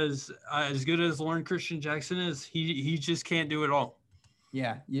 because as good as Lauren Christian Jackson is, he just can't do it all.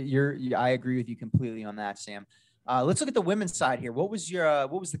 Yeah, I agree with you completely on that, Sam. Let's look at the women's side here. What was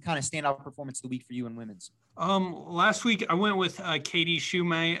the kind of standout performance of the week for you in women's? Last week I went with Katie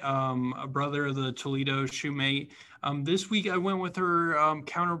Shumate, a brother of the Toledo Shumate. This week I went with her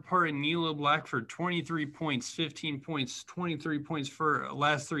counterpart, Neela Blackford, 23 points, 15 points, 23 points for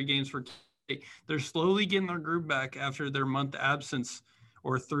last 3 games for Katie. They're slowly getting their groove back after their month absence,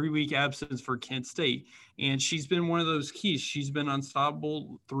 or 3-week absence for Kent State. And she's been one of those keys. She's been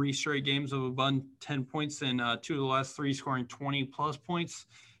unstoppable, 3 straight games of above 10 points, and 2 of the last 3 scoring 20-plus points.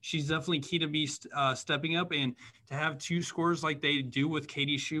 She's definitely key to be stepping up, and to have 2 scores like they do with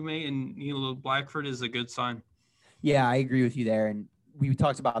Katie Shumate and Neela Blackford is a good sign. Yeah, I agree with you there. And we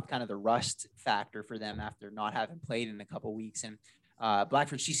talked about kind of the rust factor for them after not having played in a couple weeks. And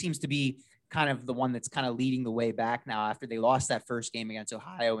Blackford, she seems to be kind of the one that's kind of leading the way back now after they lost that first game against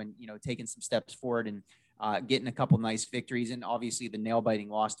Ohio, and, taking some steps forward and getting a couple nice victories, and obviously the nail-biting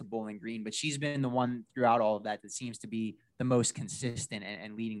loss to Bowling Green. But she's been the one throughout all of that seems to be the most consistent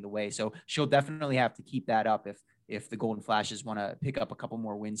and leading the way. So she'll definitely have to keep that up if the Golden Flashes want to pick up a couple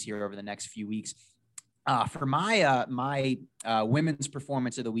more wins here over the next few weeks. For my women's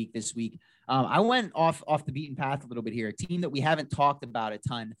performance of the week this week, I went off the beaten path a little bit here. A team that we haven't talked about a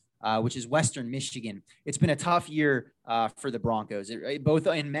ton, which is Western Michigan. It's been a tough year for the Broncos, both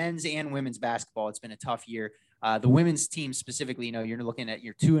in men's and women's basketball. It's been a tough year. The women's team specifically, you're looking at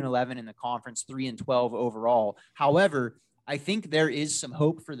your 2-11 in the conference, 3-12 overall. However, I think there is some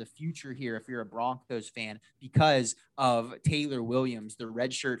hope for the future here if you're a Broncos fan because of Taylor Williams, the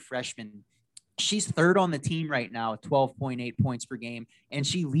redshirt freshman. She's third on the team right now at 12.8 points per game, and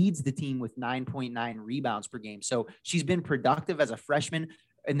she leads the team with 9.9 rebounds per game. So she's been productive as a freshman.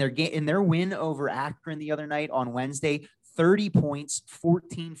 In their win over Akron the other night on Wednesday, 30 points,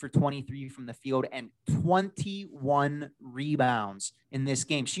 14 for 23 from the field, and 21 rebounds in this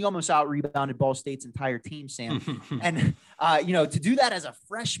game. She almost out-rebounded Ball State's entire team, Sam. And, to do that as a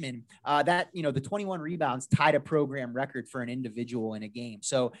freshman, the 21 rebounds tied a program record for an individual in a game.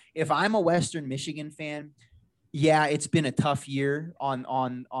 So if I'm a Western Michigan fan, yeah, it's been a tough year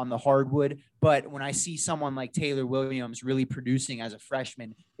on the hardwood, but when I see someone like Taylor Williams really producing as a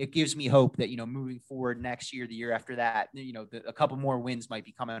freshman, it gives me hope that, moving forward next year, the year after that, a couple more wins might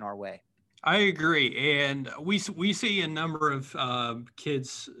be coming our way. I agree. And we see a number of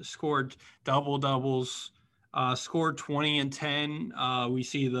kids scored doubles, scored 20 and 10. We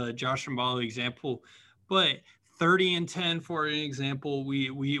see the Josh Mbalo example, but 30 and 10, for an example,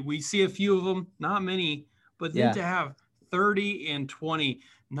 we see a few of them, not many. But then to have 30 and 20,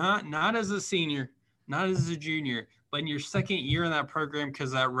 not as a senior, not as a junior, but in your second year in that program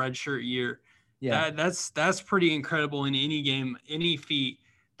because that redshirt year, that's pretty incredible in any game, any feat.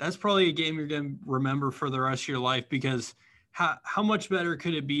 That's probably a game you're going to remember for the rest of your life because how much better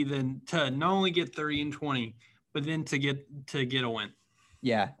could it be than to not only get 30 and 20, but then to get a win?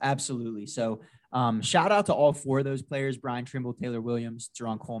 Yeah, absolutely. So shout out to all four of those players, Brian Trimble, Taylor Williams,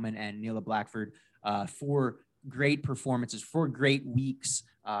 Jerron Coleman, and Neela Blackford. For great performances, for great weeks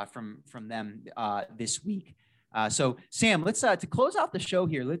from them this week. So Sam, let's to close out the show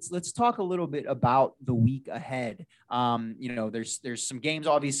here. Let's talk a little bit about the week ahead. There's some games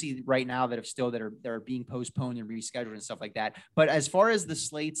obviously right now that are being postponed and rescheduled and stuff like that. But as far as the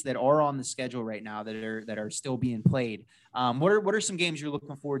slates that are on the schedule right now that are still being played, what are some games you're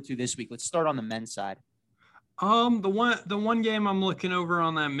looking forward to this week? Let's start on the men's side. The one game I'm looking over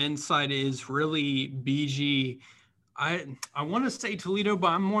on that men's side is really BG. I want to say Toledo, but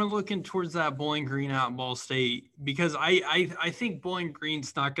I'm more looking towards that Bowling Green out in Ball State because I think Bowling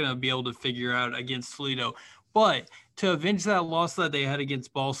Green's not going to be able to figure out against Toledo. But to avenge that loss that they had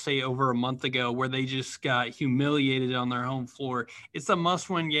against Ball State over a month ago where they just got humiliated on their home floor, it's a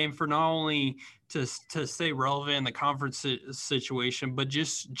must-win game for not only to stay relevant in the conference situation, but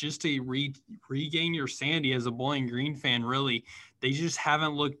just to regain your sanity as a Bowling Green fan, really. They just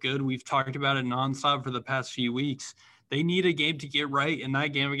haven't looked good. We've talked about it nonstop for the past few weeks. They need a game to get right, and that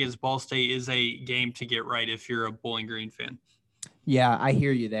game against Ball State is a game to get right if you're a Bowling Green fan. Yeah, I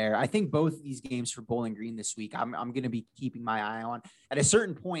hear you there. I think both these games for Bowling Green this week, I'm going to be keeping my eye on. At a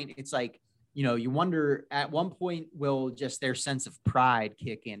certain point, it's like, you wonder at one point will just their sense of pride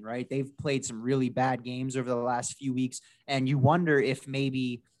kick in, right? They've played some really bad games over the last few weeks, and you wonder if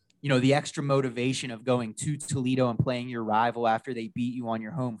maybe, the extra motivation of going to Toledo and playing your rival after they beat you on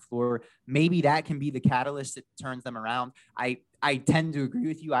your home floor, maybe that can be the catalyst that turns them around. I tend to agree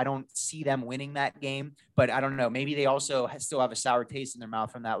with you. I don't see them winning that game, but I don't know. Maybe they also still have a sour taste in their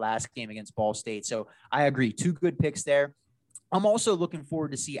mouth from that last game against Ball State. So I agree. Two good picks there. I'm also looking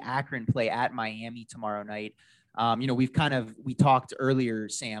forward to see Akron play at Miami tomorrow night. We talked earlier,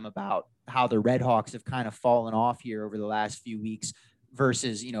 Sam, about how the Red Hawks have kind of fallen off here over the last few weeks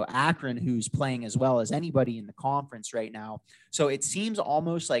versus, Akron, who's playing as well as anybody in the conference right now. So it seems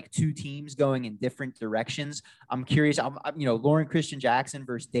almost like two teams going in different directions. I'm curious, Lauren Christian Jackson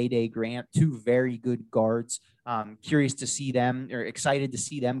versus Day Grant, two very good guards. Curious to see them, or excited to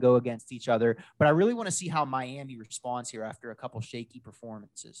see them go against each other. But I really want to see how Miami responds here after a couple shaky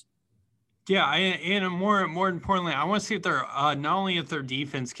performances. Yeah, and more importantly, I want to see if they're not only if their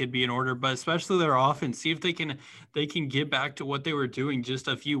defense could be in order, but especially their offense. See if they can get back to what they were doing just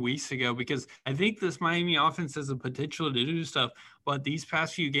a few weeks ago. Because I think this Miami offense has the potential to do stuff, but these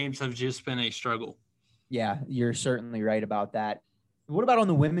past few games have just been a struggle. Yeah, you're certainly right about that. What about on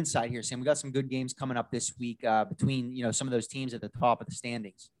the women's side here, Sam? We got some good games coming up this week between some of those teams at the top of the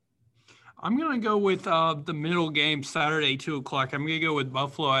standings. I'm going to go with the middle game Saturday, 2:00. I'm going to go with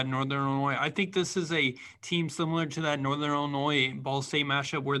Buffalo at Northern Illinois. I think this is a team similar to that Northern Illinois Ball State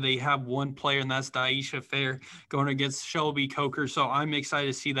matchup where they have one player, and that's Daisha Fair going against Shelby Coker. So I'm excited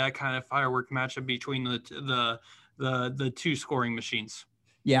to see that kind of firework matchup between the two scoring machines.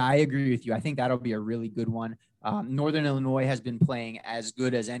 Yeah, I agree with you. I think that'll be a really good one. Northern Illinois has been playing as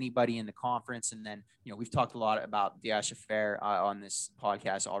good as anybody in the conference. And then, we've talked a lot about Daisha Fair on this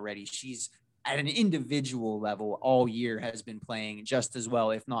podcast already. She's at an individual level all year has been playing just as well,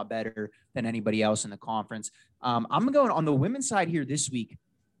 if not better than anybody else in the conference. I'm going on the women's side here this week.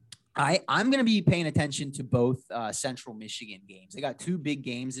 I'm going to be paying attention to both Central Michigan games. They got two big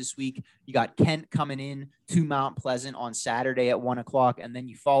games this week. You got Kent coming in to Mount Pleasant on Saturday at 1:00, and then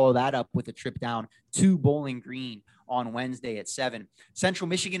you follow that up with a trip down to Bowling Green on Wednesday at 7. Central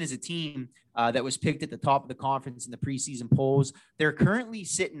Michigan is a team that was picked at the top of the conference in the preseason polls. They're currently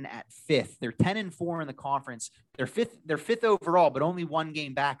sitting at 5th. They're 10-4 in the conference. They're fifth overall, but only one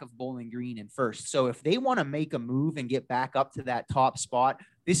game back of Bowling Green in first. So if they want to make a move and get back up to that top spot,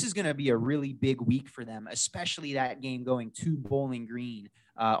 this is going to be a really big week for them, especially that game going to Bowling Green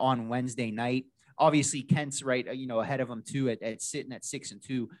on Wednesday night. Obviously, Kent's right, ahead of them too at sitting at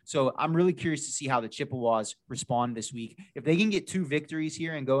 6-2. So I'm really curious to see how the Chippewas respond this week. If they can get 2 victories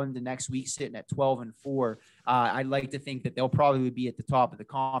here and go into next week sitting at 12-4, I'd like to think that they'll probably be at the top of the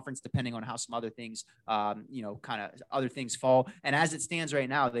conference, depending on how some other things, kind of other things fall. And as it stands right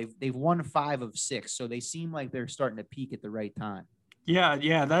now, they've won 5 of 6, so they seem like they're starting to peak at the right time.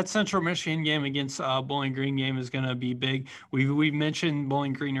 Yeah, that Central Michigan game against Bowling Green game is going to be big. We mentioned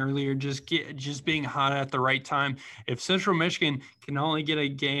Bowling Green earlier, just being hot at the right time. If Central Michigan can not only get a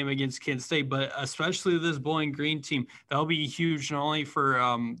game against Kent State, but especially this Bowling Green team, that'll be huge not only for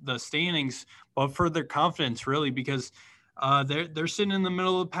the standings, but for their confidence, really, because they're sitting in the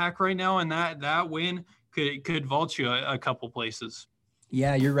middle of the pack right now, and that win could vault you a couple places.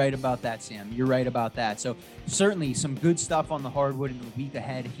 Yeah, you're right about that, Sam. You're right about that. So certainly some good stuff on the hardwood in the week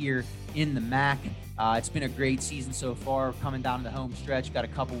ahead here in the MAC. It's been a great season so far, coming down to the home stretch. Got a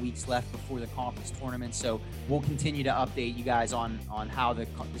couple weeks left before the conference tournament, so we'll continue to update you guys on how the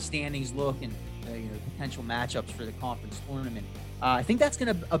standings look and potential matchups for the conference tournament. I think that's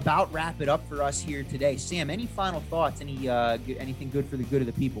going to about wrap it up for us here today. Sam, any final thoughts? Anything good for the good of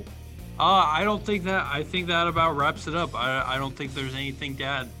the people? I don't think that. I think that about wraps it up. I don't think there's anything to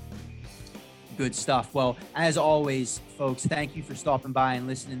add. Good stuff. Well, as always, folks, thank you for stopping by and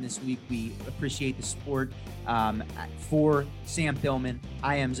listening this week. We appreciate the support. For Sam Thillman,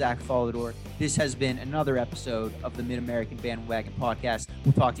 I am Zach Follador. This has been another episode of the Mid-American Bandwagon Podcast.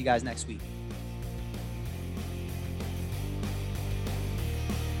 We'll talk to you guys next week.